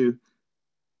 Thank you.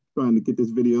 Trying to get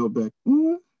this video back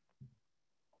on.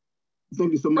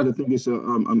 Thank you so much. I think it's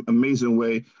an amazing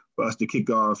way for us to kick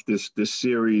off this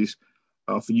series,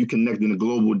 for you connecting the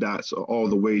global dots of all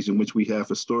the ways in which we have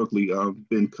historically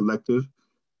been collective.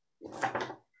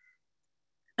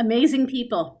 Amazing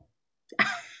people.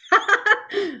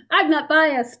 I'm not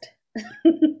biased.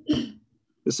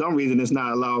 For some reason, it's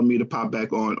not allowing me to pop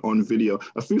back on video.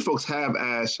 A few folks have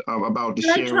asked about the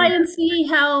sharing. Can I try and see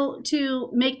how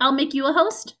to I'll make you a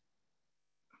host?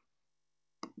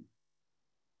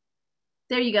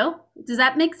 There you go. Does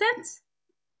that make sense?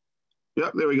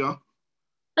 Yep, there we go.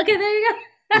 Okay, there you go.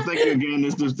 Well, thank you again.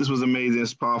 This was amazing.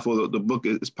 It's powerful. The book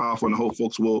is powerful, and I hope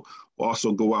folks will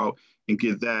also go out and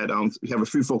get that. We have a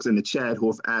few folks in the chat who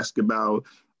have asked about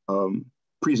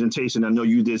presentation. I know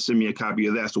you did send me a copy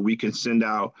of that, so we can send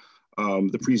out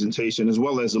the presentation as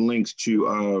well as the links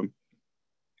to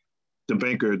the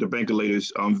banker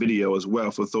lady's video as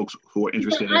well for folks who are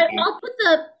interested. I'll put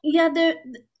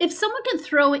if someone can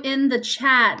throw in the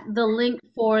chat the link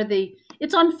for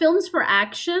it's on Films for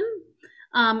Action,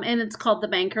 and it's called The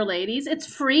Banker Ladies. It's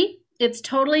free. It's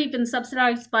totally been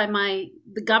subsidized by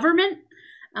the government.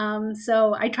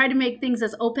 So I try to make things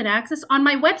as open access. On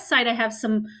my website, I have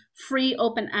some free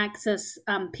open access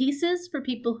pieces for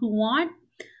people who want.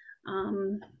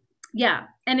 Yeah,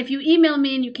 and if you email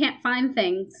me and you can't find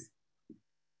things,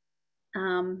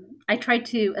 I try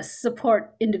to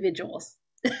support individuals.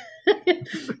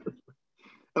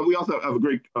 We also have a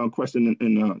great question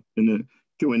in the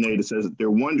Q&A that says that they're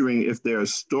wondering if there are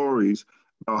stories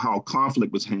about how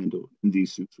conflict was handled in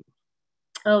these suits.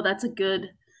 Oh, that's a good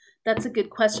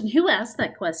question. Who asked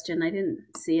that question? I didn't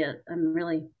see it.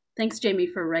 Thanks, Jamie,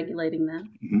 for regulating that.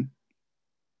 Mm-hmm.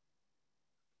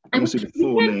 I don't see the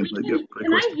full name.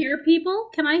 Can I hear people?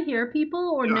 Can I hear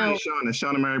people or no?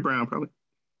 Shauna Mary Brown, probably.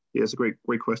 Yeah, it's a great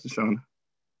question, Shauna.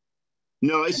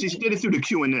 No, she did it through the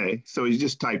Q&A, so he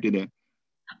just typed it in.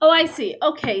 Oh, I see.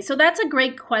 Okay, so that's a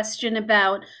great question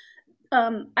about,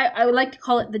 I would like to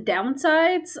call it the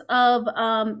downsides of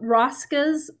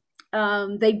ROSCAs.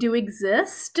 They do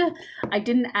exist. I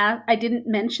didn't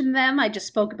mention them. I just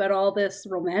spoke about all this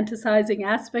romanticizing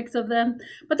aspects of them,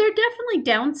 but they're definitely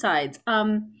downsides.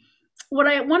 What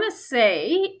I want to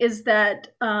say is that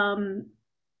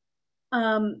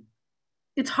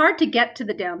it's hard to get to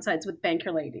the downsides with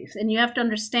banker ladies. And you have to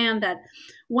understand that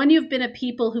when you've been a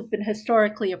people who've been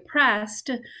historically oppressed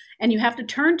and you have to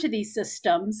turn to these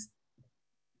systems,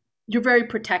 you're very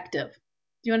protective.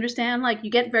 Do you understand? Like, you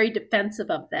get very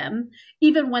defensive of them,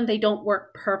 even when they don't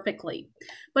work perfectly.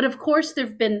 But of course, there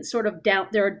are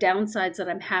downsides that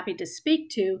I'm happy to speak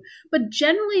to. But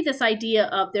generally, this idea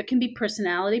of there can be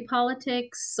personality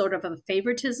politics, sort of a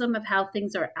favoritism of how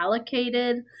things are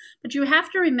allocated. But you have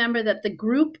to remember that the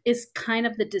group is kind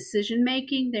of the decision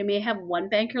making. They may have one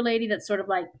banker lady that's sort of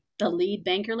like the lead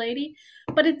banker lady,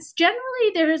 but it's generally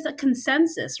there is a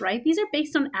consensus, right? These are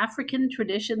based on African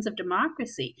traditions of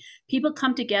democracy. People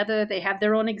come together, they have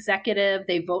their own executive,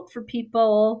 they vote for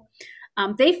people,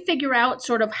 they figure out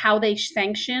sort of how they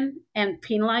sanction and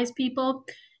penalize people.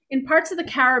 In parts of the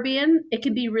Caribbean, it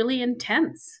can be really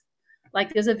intense.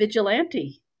 Like, there's a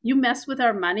vigilante. You mess with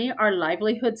our money, our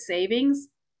livelihood savings,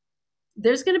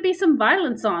 there's going to be some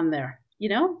violence on there, you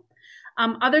know?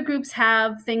 Other groups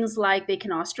have things like they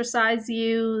can ostracize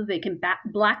you, they can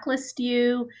blacklist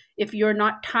you if you're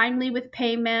not timely with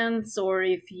payments or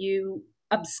if you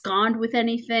abscond with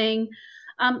anything.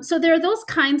 So there are those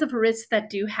kinds of risks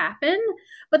that do happen.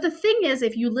 But the thing is,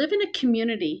 if you live in a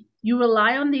community, you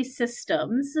rely on these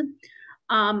systems,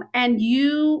 and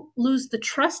you lose the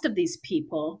trust of these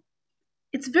people,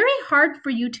 it's very hard for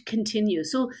you to continue.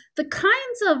 So the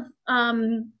kinds of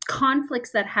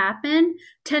conflicts that happen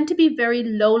tend to be very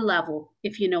low level,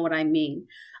 if you know what I mean.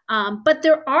 But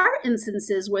there are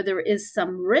instances where there is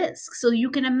some risk. So you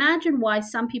can imagine why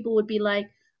some people would be like,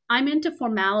 I'm into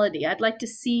formality. I'd like to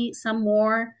see some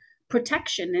more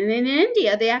protection. And in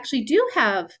India, they actually do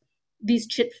have these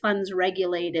chit funds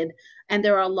regulated, and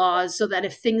there are laws so that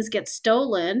if things get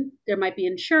stolen, there might be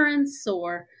insurance,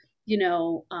 or,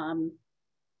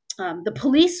 the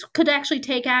police could actually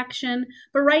take action.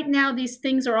 But right now, these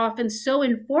things are often so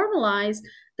informalized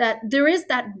that there is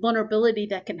that vulnerability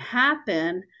that can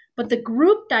happen. But the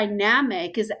group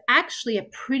dynamic is actually a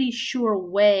pretty sure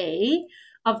way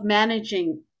of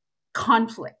managing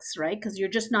conflicts, right? Because you're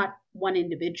just not one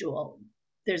individual.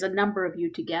 There's a number of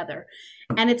you together.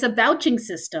 And it's a vouching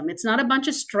system. It's not a bunch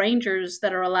of strangers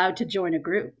that are allowed to join a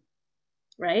group,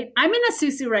 right? I'm in a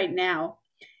susu right now,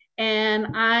 and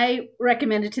I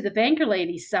recommended to the banker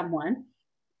lady someone.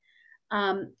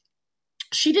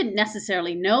 She didn't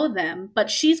necessarily know them,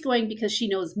 but she's going because she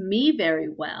knows me very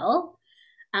well.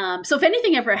 So if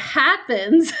anything ever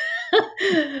happens,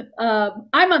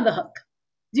 I'm on the hook.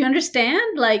 Do you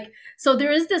understand? So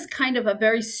there is this kind of a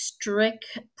very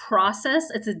strict process.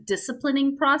 It's a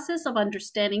disciplining process of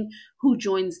understanding who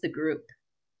joins the group.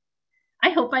 I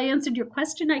hope I answered your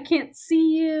question. I can't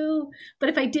see you, but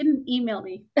if I didn't, email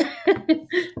me. I think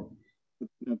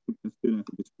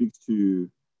it speaks to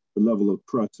the level of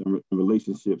trust and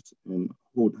relationships and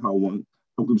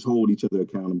how groups hold each other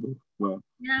accountable. Well,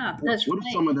 yeah, that's what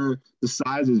are some of the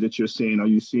sizes that you're seeing? Are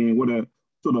you seeing what are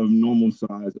sort of normal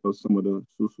size of some of the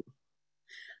susus?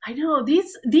 I know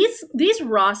these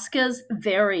Roscas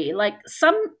vary. Like,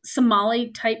 some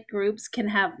Somali type groups can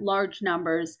have large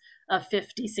numbers of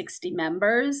 50, 60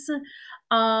 members.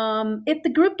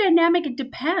 The group dynamic, it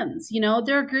depends.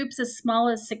 There are groups as small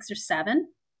as 6 or 7.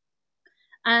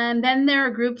 And then there are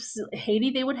groups,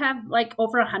 Haiti, they would have like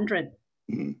over 100.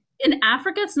 Mhm. In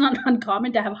Africa, it's not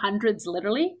uncommon to have hundreds,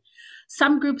 literally.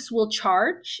 Some groups will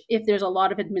charge if there's a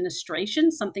lot of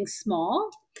administration, something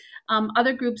small.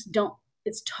 Other groups don't.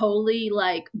 It's totally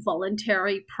like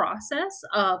voluntary process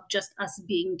of just us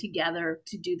being together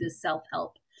to do this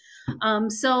self-help.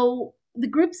 So the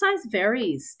group size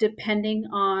varies depending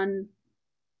on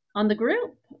the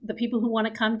group, the people who want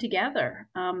to come together,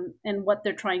 and what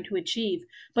they're trying to achieve.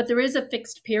 But there is a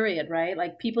fixed period, right?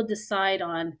 Like people decide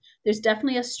on, there's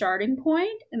definitely a starting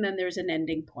point and then there's an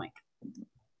ending point.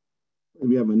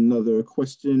 We have another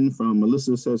question from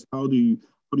Melissa. Says, how do you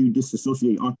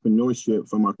disassociate entrepreneurship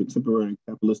from our contemporary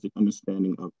capitalistic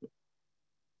understanding of it?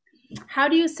 How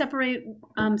do you separate,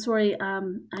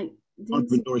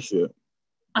 entrepreneurship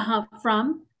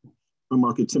from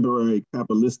our contemporary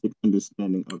capitalistic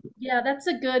understanding of it? Yeah, that's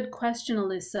a good question,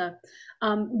 Alyssa.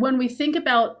 When we think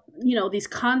about, these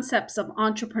concepts of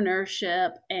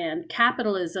entrepreneurship and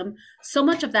capitalism, so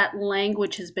much of that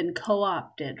language has been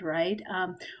co-opted, right?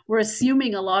 We're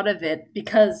assuming a lot of it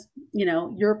because,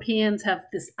 Europeans have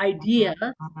this idea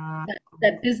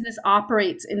that business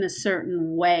operates in a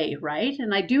certain way, right?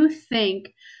 And I do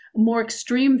think more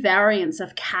extreme variants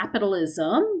of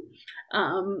capitalism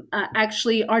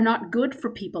actually are not good for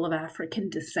people of African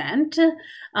descent,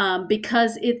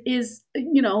 because it is,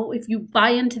 if you buy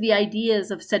into the ideas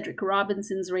of Cedric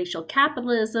Robinson's racial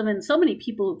capitalism and so many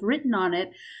people who've written on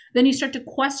it, then you start to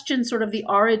question sort of the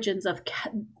origins of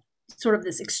sort of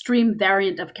this extreme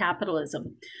variant of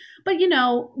capitalism. But,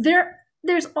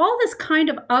 there's all this kind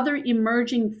of other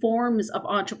emerging forms of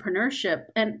entrepreneurship.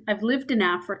 And I've lived in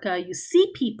Africa. You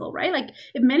see people, right? Like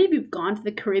if many of you have gone to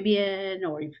the Caribbean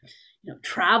or you've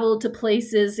traveled to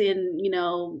places in,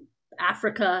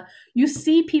 Africa, you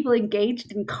see people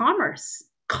engaged in commerce.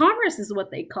 Commerce is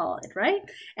what they call it, right?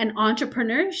 And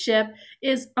entrepreneurship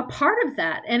is a part of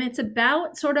that. And it's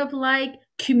about sort of like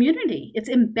community. It's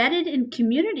embedded in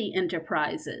community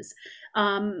enterprises.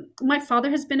 My father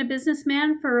has been a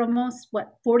businessman for almost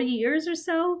 40 years or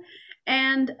so.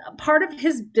 And part of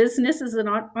his business as an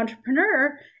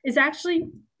entrepreneur is actually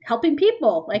helping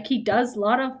people. Like he does a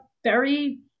lot of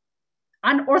very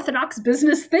unorthodox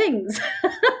business things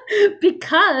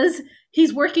because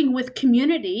he's working with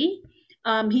community.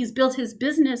 He's built his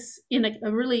business in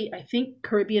a really, I think,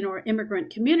 Caribbean or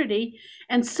immigrant community.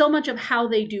 And so much of how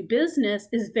they do business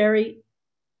is very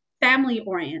family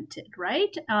oriented,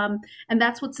 right? And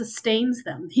that's what sustains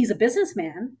them. He's a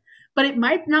businessman, but it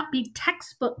might not be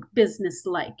textbook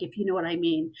business-like, if you know what I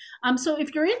mean. So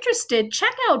if you're interested,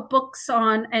 check out books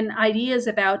on and ideas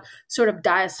about sort of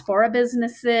diaspora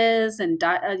businesses and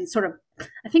sort of,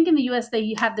 I think in the US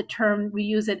they have the term, we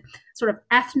use it, sort of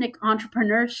ethnic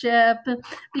entrepreneurship,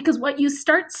 because what you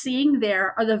start seeing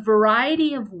there are the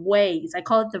variety of ways, I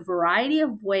call it the variety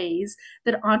of ways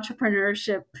that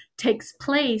entrepreneurship takes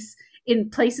place in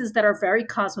places that are very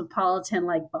cosmopolitan,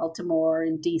 like Baltimore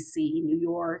and DiSE, New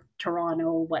York,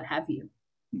 Toronto, what have you.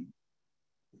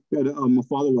 Yeah, a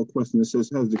follow-up question that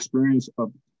says, has the experience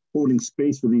of holding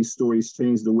space for these stories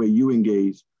changed the way you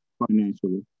engage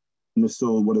financially? And if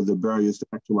so, what are the barriers to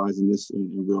actualizing this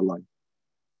in real life?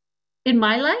 In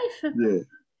my life? Yeah.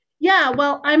 Yeah,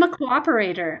 well, I'm a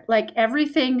cooperator. Like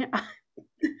everything,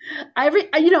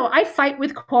 I fight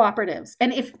with cooperatives.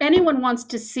 And if anyone wants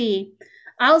to see,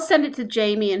 I'll send it to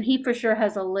Jamie, and he for sure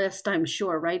has a list, I'm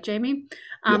sure, right, Jamie?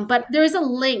 Yeah. But there's a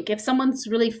link if someone's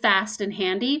really fast and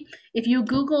handy. If you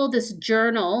Google this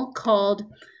journal called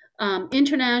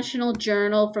International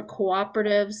Journal for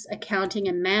Cooperatives, Accounting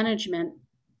and Management,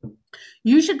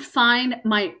 you should find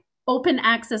my open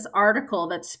access article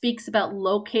that speaks about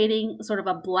locating sort of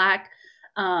a Black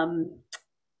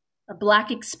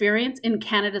experience in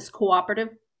Canada's cooperative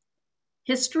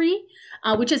history,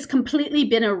 which has completely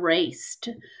been erased.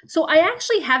 So I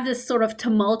actually have this sort of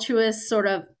tumultuous, sort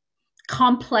of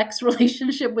complex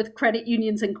relationship with credit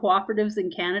unions and cooperatives in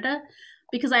Canada,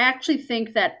 because I actually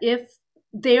think that if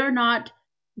they are not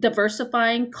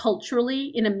diversifying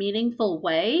culturally in a meaningful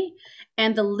way,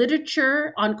 and the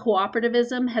literature on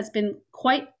cooperativism has been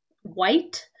quite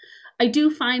white, I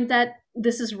do find that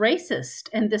this is racist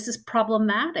and this is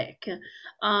problematic,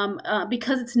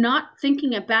 because it's not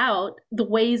thinking about the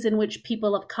ways in which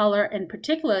people of color, and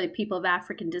particularly people of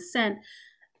African descent,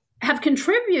 have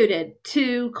contributed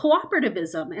to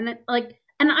cooperativism. And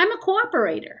I'm a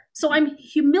cooperator, so I'm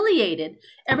humiliated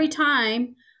every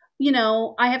time you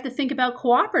know, I have to think about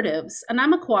cooperatives, and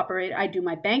I'm a cooperator. I do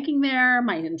my banking there,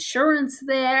 my insurance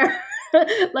there.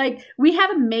 Like, we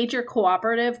have a major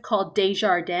cooperative called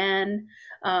Desjardins.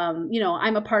 You know,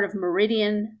 I'm a part of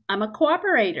Meridian. I'm a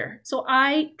cooperator. So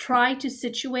I try to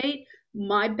situate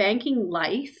my banking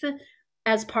life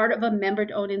as part of a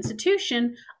member-owned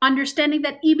institution, understanding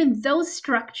that even those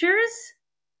structures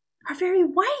are very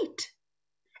white.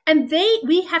 And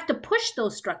we have to push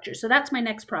those structures. So that's my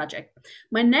next project.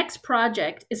 My next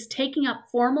project is taking up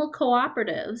formal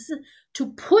cooperatives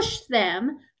to push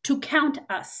them to count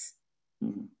us.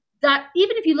 That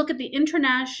even if you look at the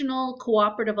International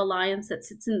Cooperative Alliance that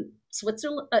sits in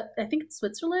Switzerland, I think it's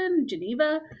Switzerland,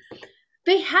 Geneva,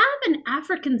 they have an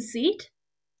African seat.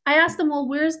 I asked them, well,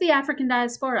 where's the African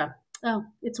diaspora? Oh,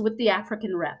 it's with the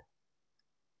African rep.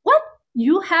 What?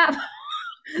 You have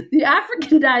the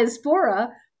African diaspora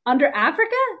under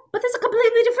Africa? But there's a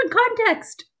completely different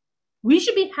context. We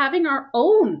should be having our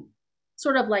own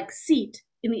sort of like seat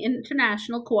in the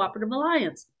International Cooperative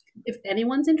Alliance. If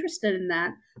anyone's interested in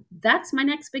that, that's my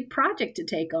next big project to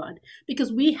take on,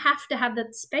 because we have to have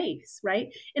that space, right?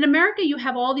 In America, you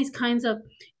have all these kinds of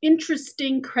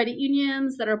interesting credit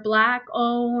unions that are Black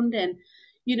owned, and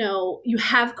you know, you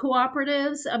have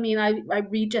cooperatives. I mean, I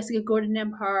read Jessica Gordon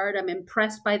Nemhard. I'm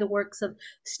impressed by the works of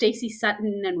Stacey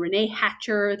Sutton and Renee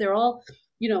Hatcher. They're all,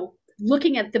 you know,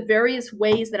 looking at the various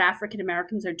ways that African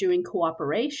Americans are doing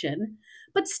cooperation.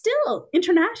 But still,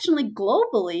 internationally,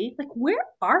 globally, like, where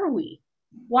are we?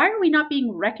 Why are we not being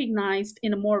recognized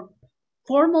in a more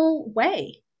formal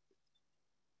way?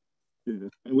 Yeah.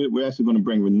 And we're actually going to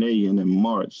bring Renee in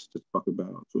March to talk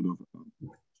about sort of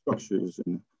structures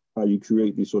and how you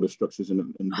create these sort of structures and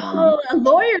value. Oh, a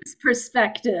lawyer's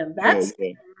perspective. That's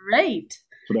great.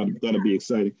 So that'll be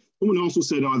exciting. Someone also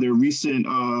said, are there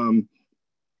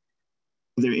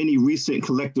any recent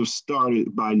collectives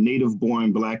started by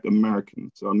native-born Black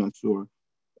Americans? So I'm not sure if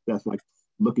that's like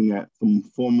looking at some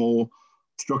formal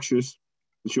structures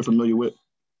that you're familiar with.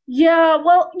 Yeah,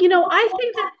 well, you know, I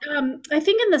think that I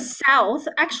think in the South,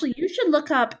 actually, you should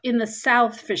look up in the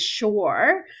South for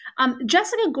sure.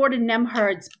 Jessica Gordon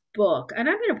Nemhard's book, and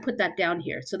I'm going to put that down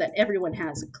here so that everyone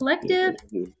has Collective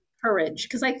Courage,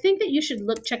 because I think that you should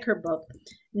check her book,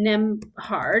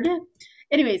 Nemhard.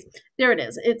 Anyways, there it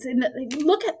is. It's in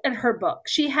look at her book.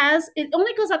 She has, it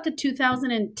only goes up to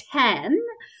 2010,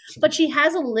 but she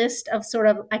has a list of sort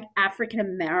of like African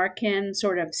American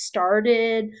sort of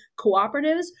started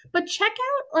cooperatives. But check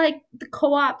out like the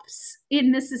co-ops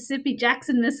in Mississippi,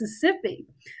 Jackson, Mississippi.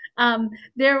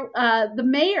 The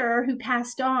mayor who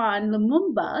passed on,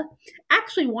 Lumumba,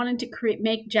 actually wanted to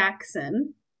make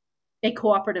Jackson a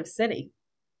cooperative city.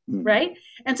 Right.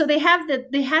 And so they had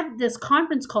this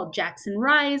conference called Jackson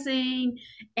Rising.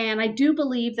 And I do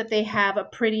believe that they have a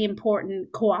pretty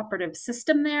important cooperative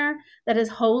system there that is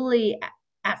wholly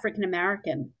African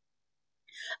American.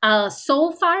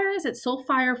 Soul Fire, is it Soul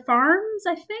Fire Farms?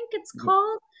 I think it's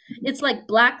called. It's like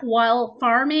Black Wild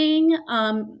Farming.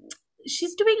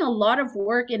 She's doing a lot of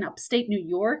work in upstate New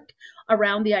York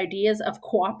around the ideas of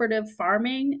cooperative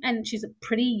farming. And she's a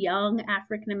pretty young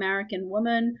African-American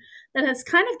woman that has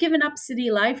kind of given up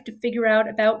city life to figure out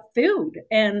about food.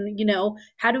 And, you know,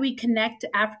 how do we connect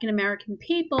African-American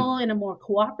people in a more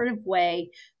cooperative way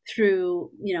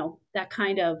through, you know, that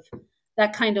kind of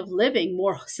living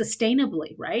more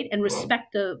sustainably, right? And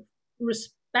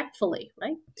respectfully,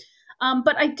 right?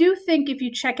 But I do think if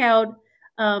you check out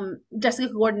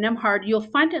Jessica Gordon Nemhard, you'll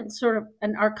find it sort of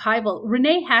an archival.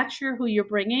 Renee Hatcher, who you're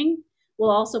bringing,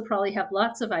 will also probably have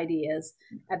lots of ideas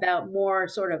about more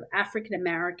sort of African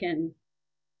American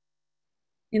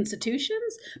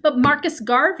institutions. But Marcus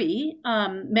Garvey,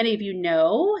 many of you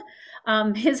know,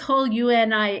 his whole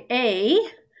UNIA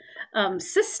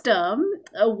system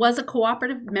was a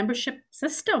cooperative membership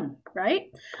system,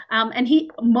 right? And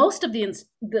most of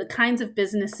the kinds of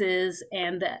businesses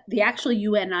and the actual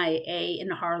UNIA in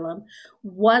Harlem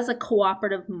was a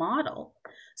cooperative model.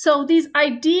 So these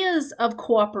ideas of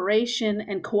cooperation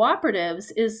and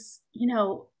cooperatives is, you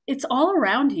know, it's all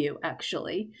around you,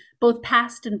 actually, both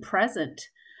past and present.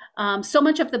 So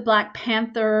much of the Black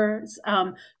Panthers,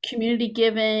 community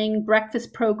giving,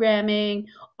 breakfast programming,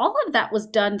 all of that was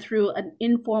done through an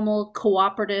informal,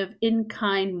 cooperative,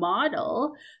 in-kind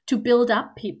model to build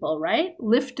up people, right?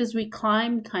 Lift as we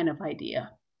climb kind of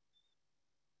idea.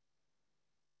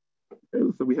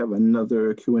 So we have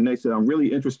another Q&A. So I'm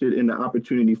really interested in the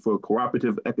opportunity for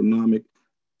cooperative economic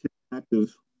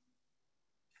active,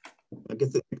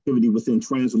 activity within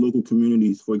trans-local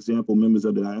communities, for example, members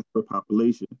of the diaspora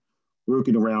population,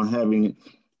 working around having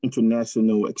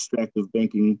international extractive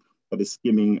banking that is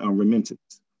skimming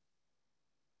remittance.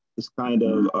 it's kind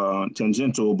of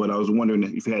tangential, but I was wondering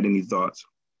if you had any thoughts.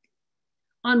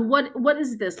 On what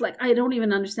is this? Like, I don't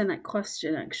even understand that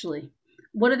question, actually.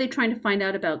 What are they trying to find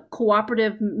out about?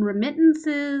 Cooperative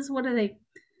remittances? What are they?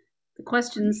 The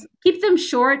questions, keep them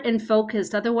short and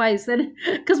focused. Otherwise, then,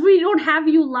 because we don't have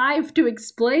you live to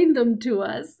explain them to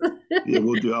us. Yeah,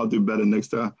 I'll do better next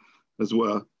time as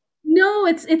well. No,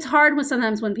 it's hard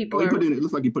sometimes when people it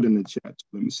looks like you put it in the chat.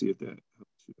 Let me see if that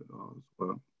helps you at all as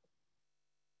well.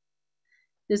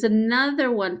 There's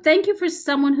another one. Thank you for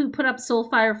someone who put up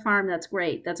Soulfire Farm. That's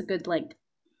great. That's a good link.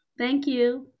 Thank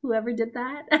you, whoever did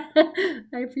that.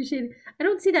 I appreciate it. I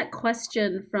don't see that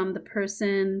question from the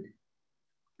person.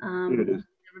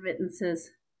 Remittances.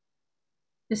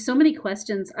 There's so many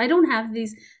questions. I don't have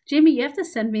these. Jamie, you have to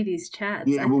send me these chats.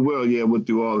 Yeah, we will. Yeah, we'll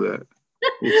do all that.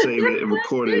 We'll save it and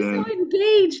record it. They're so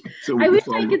engaged. I wish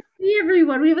I could see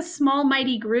everyone. We have a small,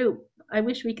 mighty group. I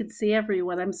wish we could see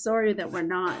everyone. I'm sorry that we're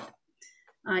not.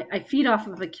 I feed off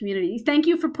of a community. Thank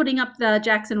you for putting up the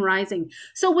Jackson Rising.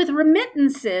 So with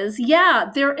remittances,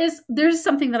 yeah, there's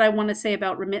something that I want to say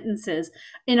about remittances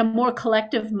in a more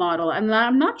collective model. And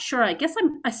I'm not sure. I guess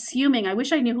I'm assuming. I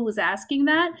wish I knew who was asking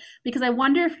that, because I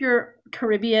wonder if you're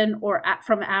Caribbean or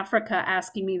from Africa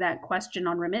asking me that question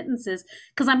on remittances,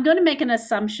 because I'm going to make an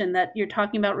assumption that you're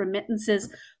talking about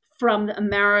remittances from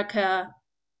America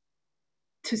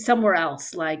to somewhere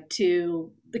else, like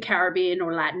to the Caribbean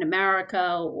or Latin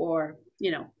America or,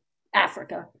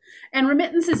 Africa. And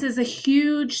remittances is a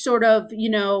huge sort of,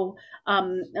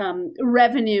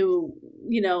 revenue,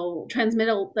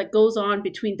 transmittal that goes on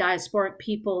between diasporic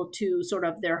people to sort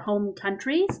of their home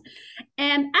countries.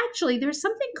 And actually, there's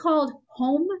something called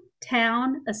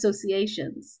hometown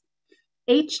associations,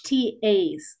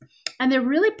 HTAs. And they're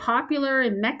really popular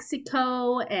in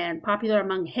Mexico and popular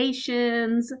among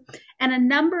Haitians and a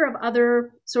number of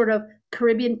other sort of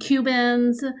Caribbean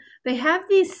Cubans. They have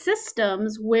these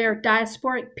systems where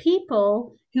diasporic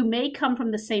people who may come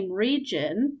from the same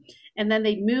region and then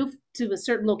they move to a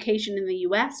certain location in the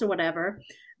US or whatever,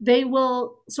 they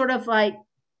will sort of like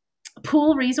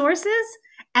pool resources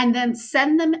and then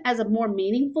send them as a more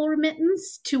meaningful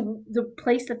remittance to the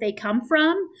place that they come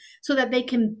from so that they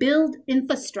can build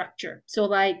infrastructure. So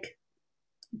like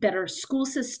better school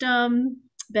system,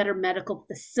 better medical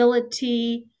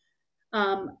facility,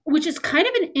 which is kind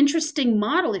of an interesting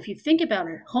model if you think about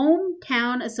it.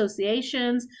 Hometown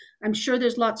associations, I'm sure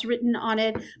there's lots written on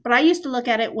it, but I used to look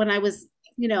at it when I was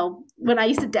when I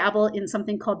used to dabble in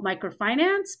something called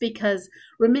microfinance, because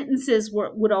remittances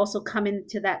would also come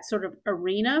into that sort of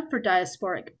arena for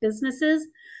diasporic businesses.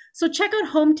 So check out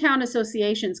hometown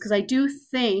associations, because I do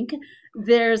think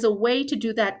there's a way to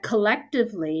do that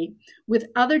collectively with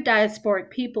other diasporic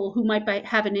people who might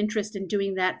have an interest in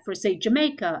doing that for, say,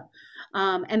 Jamaica.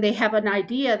 And they have an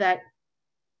idea that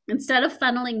instead of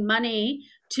funneling money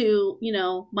to,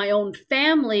 my own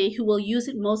family who will use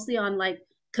it mostly on like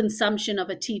consumption of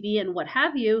a TV and what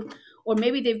have you, or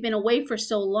maybe they've been away for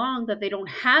so long that they don't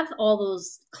have all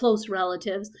those close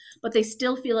relatives, but they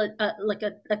still feel like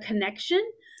a connection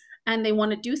and they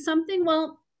want to do something.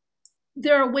 Well,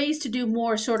 there are ways to do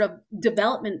more sort of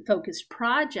development focused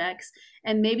projects,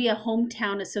 and maybe a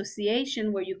hometown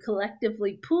association where you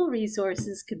collectively pool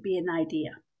resources could be an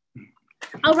idea.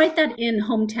 I'll write that in,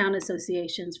 hometown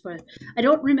associations. I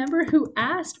don't remember who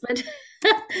asked, but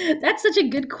that's such a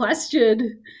good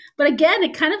question. But again,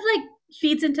 it kind of like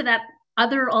feeds into that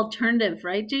other alternative,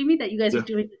 right, Jamie, that you guys are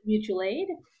doing with mutual aid.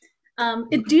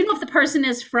 Do you know if the person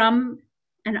is from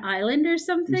an island or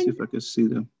something? Let me see if I can see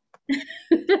them.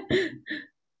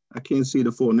 I can't see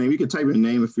the full name. You can type your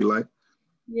name if you like.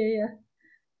 Yeah.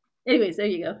 Anyways, there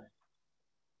you go.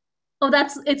 Oh,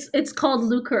 it's called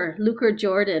Luker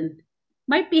Jordan.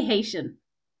 Might be Haitian.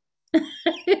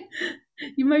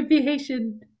 You might be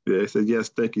Haitian. Yeah, I said yes,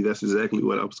 thank you. That's exactly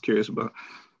what I was curious about.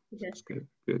 Yes. Good.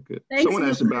 Thanks, someone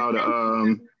asked about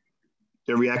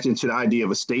their reaction to the idea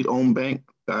of a state-owned bank,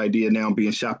 the idea now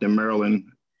being shopped in Maryland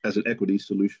as an equity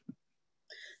solution.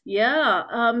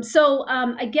 Yeah. So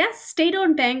I guess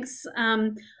state-owned banks,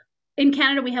 in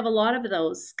Canada, we have a lot of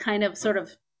those kind of sort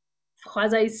of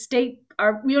quasi-state.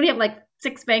 We only have like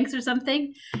 6 banks or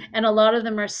something, and a lot of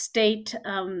them are state,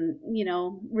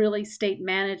 really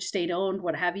state-managed, state-owned,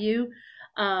 what have you.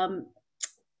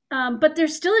 But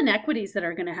there's still inequities that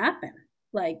are going to happen,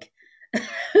 like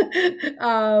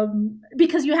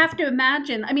because you have to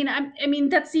imagine. I mean,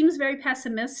 that seems very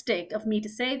pessimistic of me to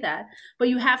say that, but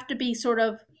you have to be sort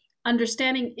of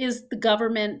understanding: is the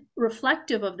government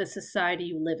reflective of the society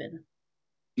you live in?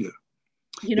 Yeah.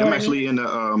 You know, I'm actually in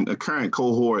a current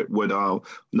cohort with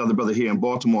another brother here in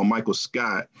Baltimore, Michael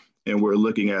Scott, and we're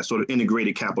looking at sort of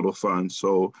integrated capital funds.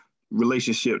 So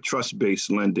relationship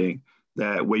trust-based lending,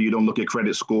 that where you don't look at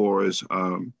credit scores,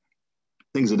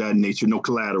 things of that nature, no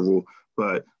collateral,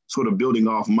 but sort of building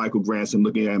off micro grants and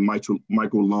looking at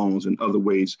micro loans and other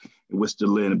ways in which to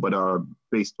lend, but are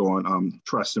based on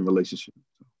trust and relationship.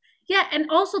 Yeah, and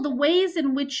also the ways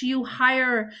in which you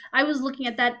hire. I was looking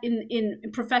at that in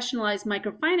professionalized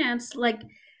microfinance. Like,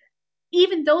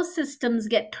 even those systems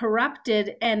get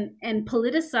corrupted and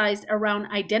politicized around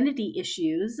identity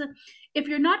issues if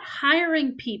you're not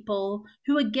hiring people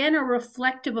who, again, are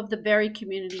reflective of the very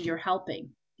community you're helping.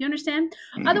 You understand?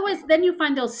 Mm-hmm. Otherwise, then you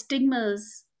find those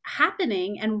stigmas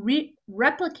happening and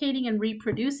replicating and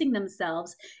reproducing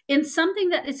themselves in something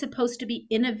that is supposed to be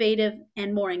innovative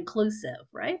and more inclusive,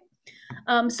 right?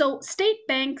 So state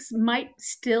banks might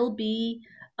still be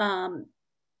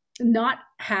not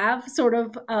have sort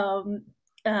of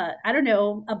I don't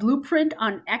know, a blueprint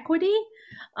on equity,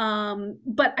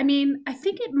 but I mean, I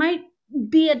think it might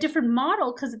be a different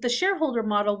model because the shareholder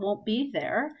model won't be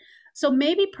there. So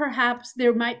maybe perhaps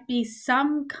there might be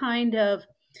some kind of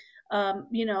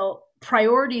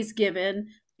priorities given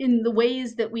in the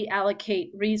ways that we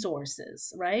allocate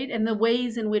resources, right? And the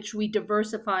ways in which we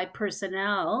diversify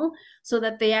personnel so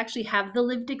that they actually have the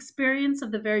lived experience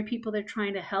of the very people they're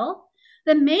trying to help.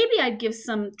 Then maybe I'd give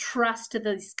some trust to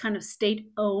these kind of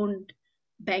state-owned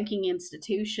banking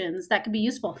institutions that could be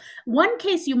useful. One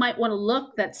case you might want to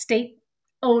look that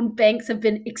state-owned banks have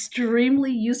been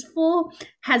extremely useful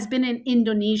has been in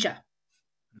Indonesia.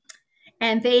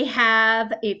 And they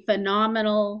have a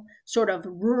phenomenal sort of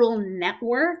rural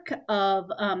network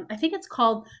of, I think it's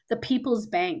called the People's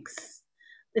Banks.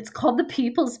 It's called the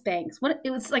People's Banks. It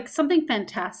was like something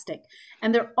fantastic.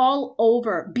 And they're all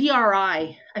over. BRI.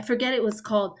 I forget it was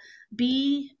called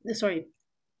BRI.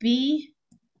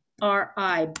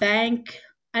 Bank.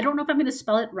 I don't know if I'm going to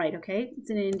spell it right, okay? It's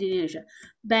in Indonesia.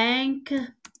 Bank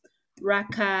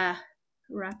Rakyat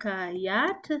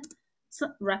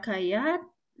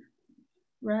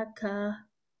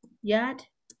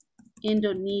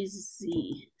Indonesia,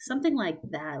 something like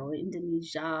that, or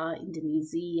Indonesia,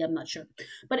 I'm not sure.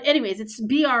 But anyways, it's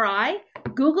BRI.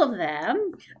 Google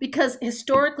them, because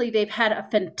historically they've had a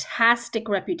fantastic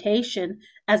reputation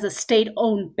as a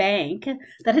state-owned bank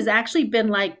that has actually been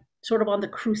like sort of on the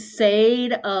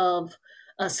crusade of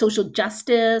social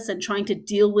justice and trying to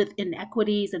deal with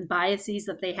inequities and biases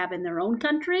that they have in their own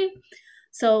country.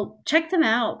 So check them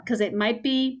out, because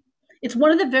it's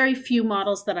one of the very few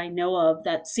models that I know of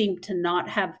that seem to not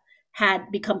have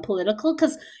had become political,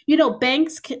 because,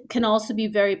 banks can also be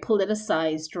very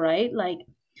politicized, right? Like,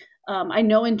 I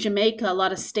know in Jamaica, a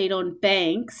lot of state-owned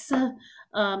banks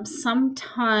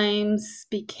sometimes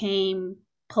became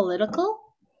political,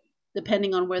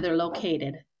 depending on where they're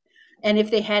located and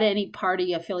if they had any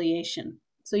party affiliation.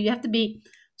 So you have to be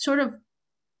sort of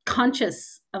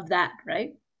conscious of that,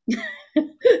 right?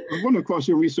 I wonder, across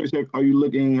your research, are you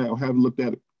looking or have looked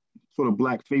at sort of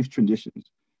Black faith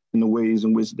traditions and the ways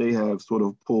in which they have sort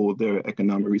of pulled their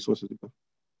economic resources together?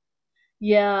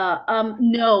 Yeah,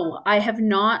 no, I have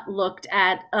not looked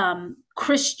at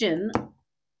Christian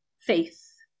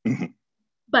faith,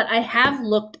 but I have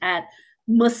looked at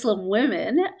Muslim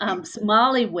women,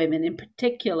 Somali women in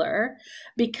particular,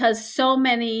 because so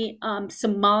many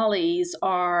Somalis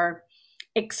are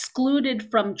excluded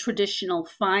from traditional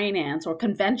finance or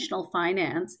conventional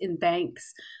finance in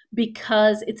banks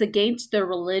because it's against their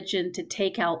religion to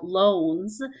take out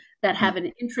loans that have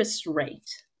an interest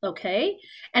rate. Okay.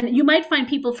 And you might find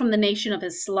people from the Nation of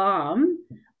Islam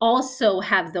also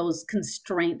have those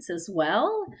constraints as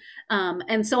well.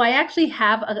 And so I actually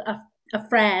have a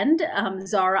friend,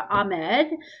 Zara Ahmed,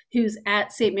 who's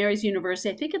at St. Mary's University.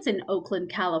 I think it's in Oakland,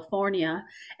 California.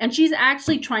 And she's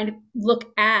actually trying to look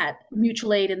at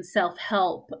mutual aid and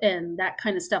self-help and that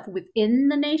kind of stuff within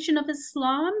the Nation of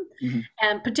Islam,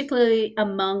 and particularly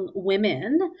among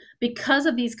women, because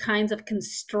of these kinds of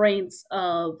constraints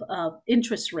of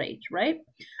interest rate, right?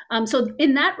 So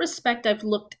in that respect, I've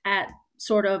looked at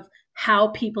sort of how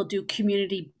people do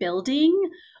community building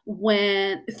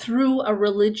through a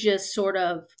religious sort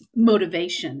of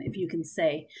motivation, if you can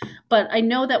say. But I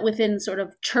know that within sort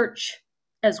of church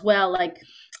as well, like,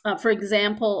 for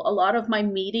example, a lot of my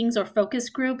meetings or focus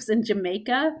groups in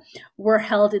Jamaica were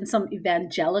held in some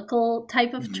evangelical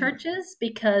type of churches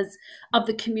because of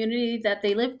the community that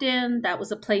they lived in. That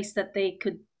was a place that they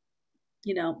could,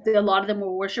 a lot of them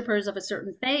were worshipers of a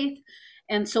certain faith.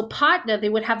 And so they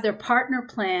would have their partner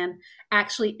plan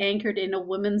actually anchored in a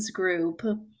women's group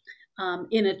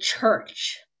in a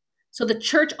church. So the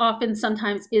church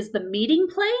sometimes is the meeting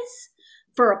place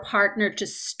for a partner to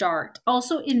start.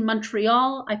 Also in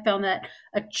Montreal, I found that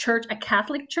a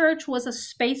Catholic church, was a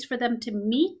space for them to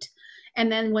meet.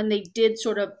 And then when they did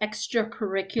sort of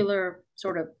extracurricular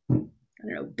sort of, I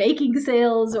don't know, baking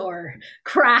sales or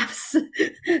crafts,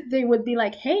 they would be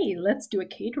like, hey, let's do a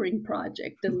catering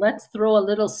project and let's throw a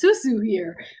little susu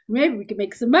here. Maybe we can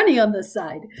make some money on this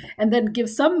side and then give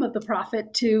some of the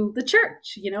profit to the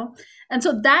church, you know? And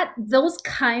so those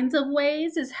kinds of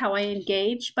ways is how I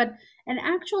engage. But an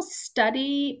actual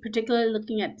study, particularly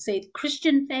looking at, say,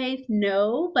 Christian faith,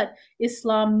 no, but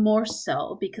Islam more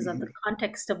so because of the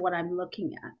context of what I'm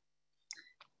looking at.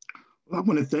 I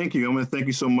want to thank you. I want to thank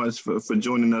you so much for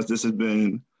joining us. This has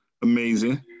been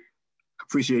amazing. I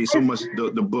appreciate so much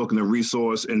the book and the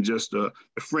resource and just the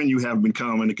friend you have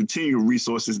become and the continued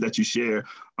resources that you share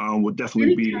will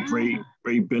definitely be a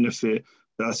great benefit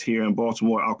to us here in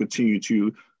Baltimore. I'll continue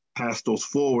to pass those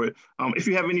forward. If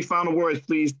you have any final words,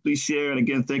 please share. And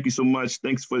again, thank you so much.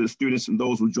 Thanks for the students and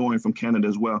those who joined from Canada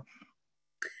as well.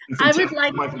 And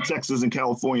from Texas and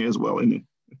California as well, isn't it?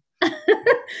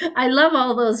 I love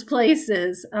all those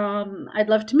places. I'd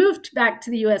love to move back to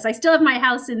the US. I still have my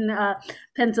house in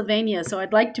Pennsylvania, so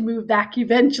I'd like to move back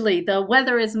eventually. The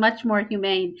weather is much more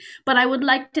humane. But I would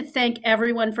like to thank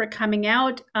everyone for coming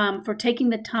out, for taking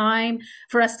the time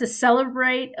for us to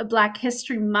celebrate Black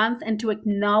History Month and to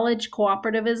acknowledge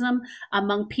cooperativism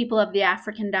among people of the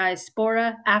African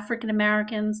diaspora, African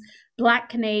Americans, Black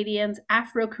Canadians,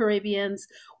 Afro-Caribbeans.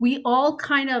 We all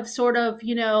kind of sort of,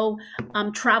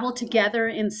 travel together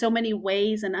in so many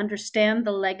ways and understand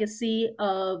the legacy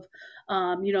of,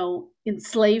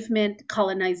 enslavement,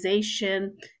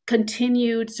 colonization,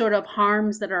 continued sort of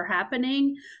harms that are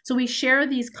happening. So we share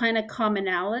these kind of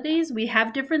commonalities. We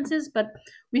have differences, but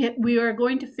we are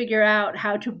going to figure out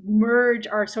how to merge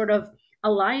our sort of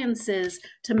alliances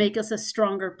to make us a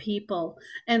stronger people.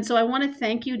 And so I want to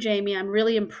thank you, Jamie. I'm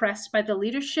really impressed by the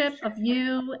leadership of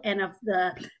you and of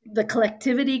the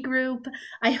collectivity group.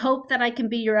 I hope that I can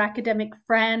be your academic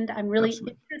friend. I'm really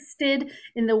interested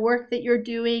in the work that you're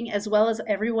doing, as well as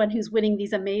everyone who's winning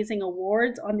these amazing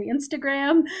awards on the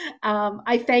Instagram.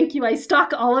 I thank you. I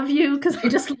stalk all of you because I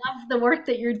just love the work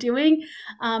that you're doing.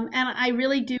 And I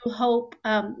really do hope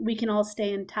we can all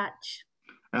stay in touch.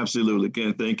 Absolutely.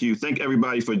 Again, thank you. Thank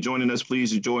everybody for joining us.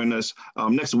 Please join us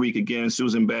next week. Again,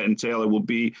 Susan Batten Taylor will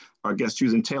be our guest.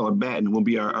 Susan Taylor Batten will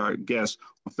be our guest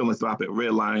on Philanthropic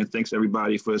Redline. Thanks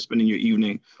everybody for spending your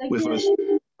evening with us.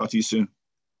 Talk to you soon.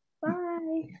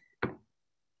 Bye.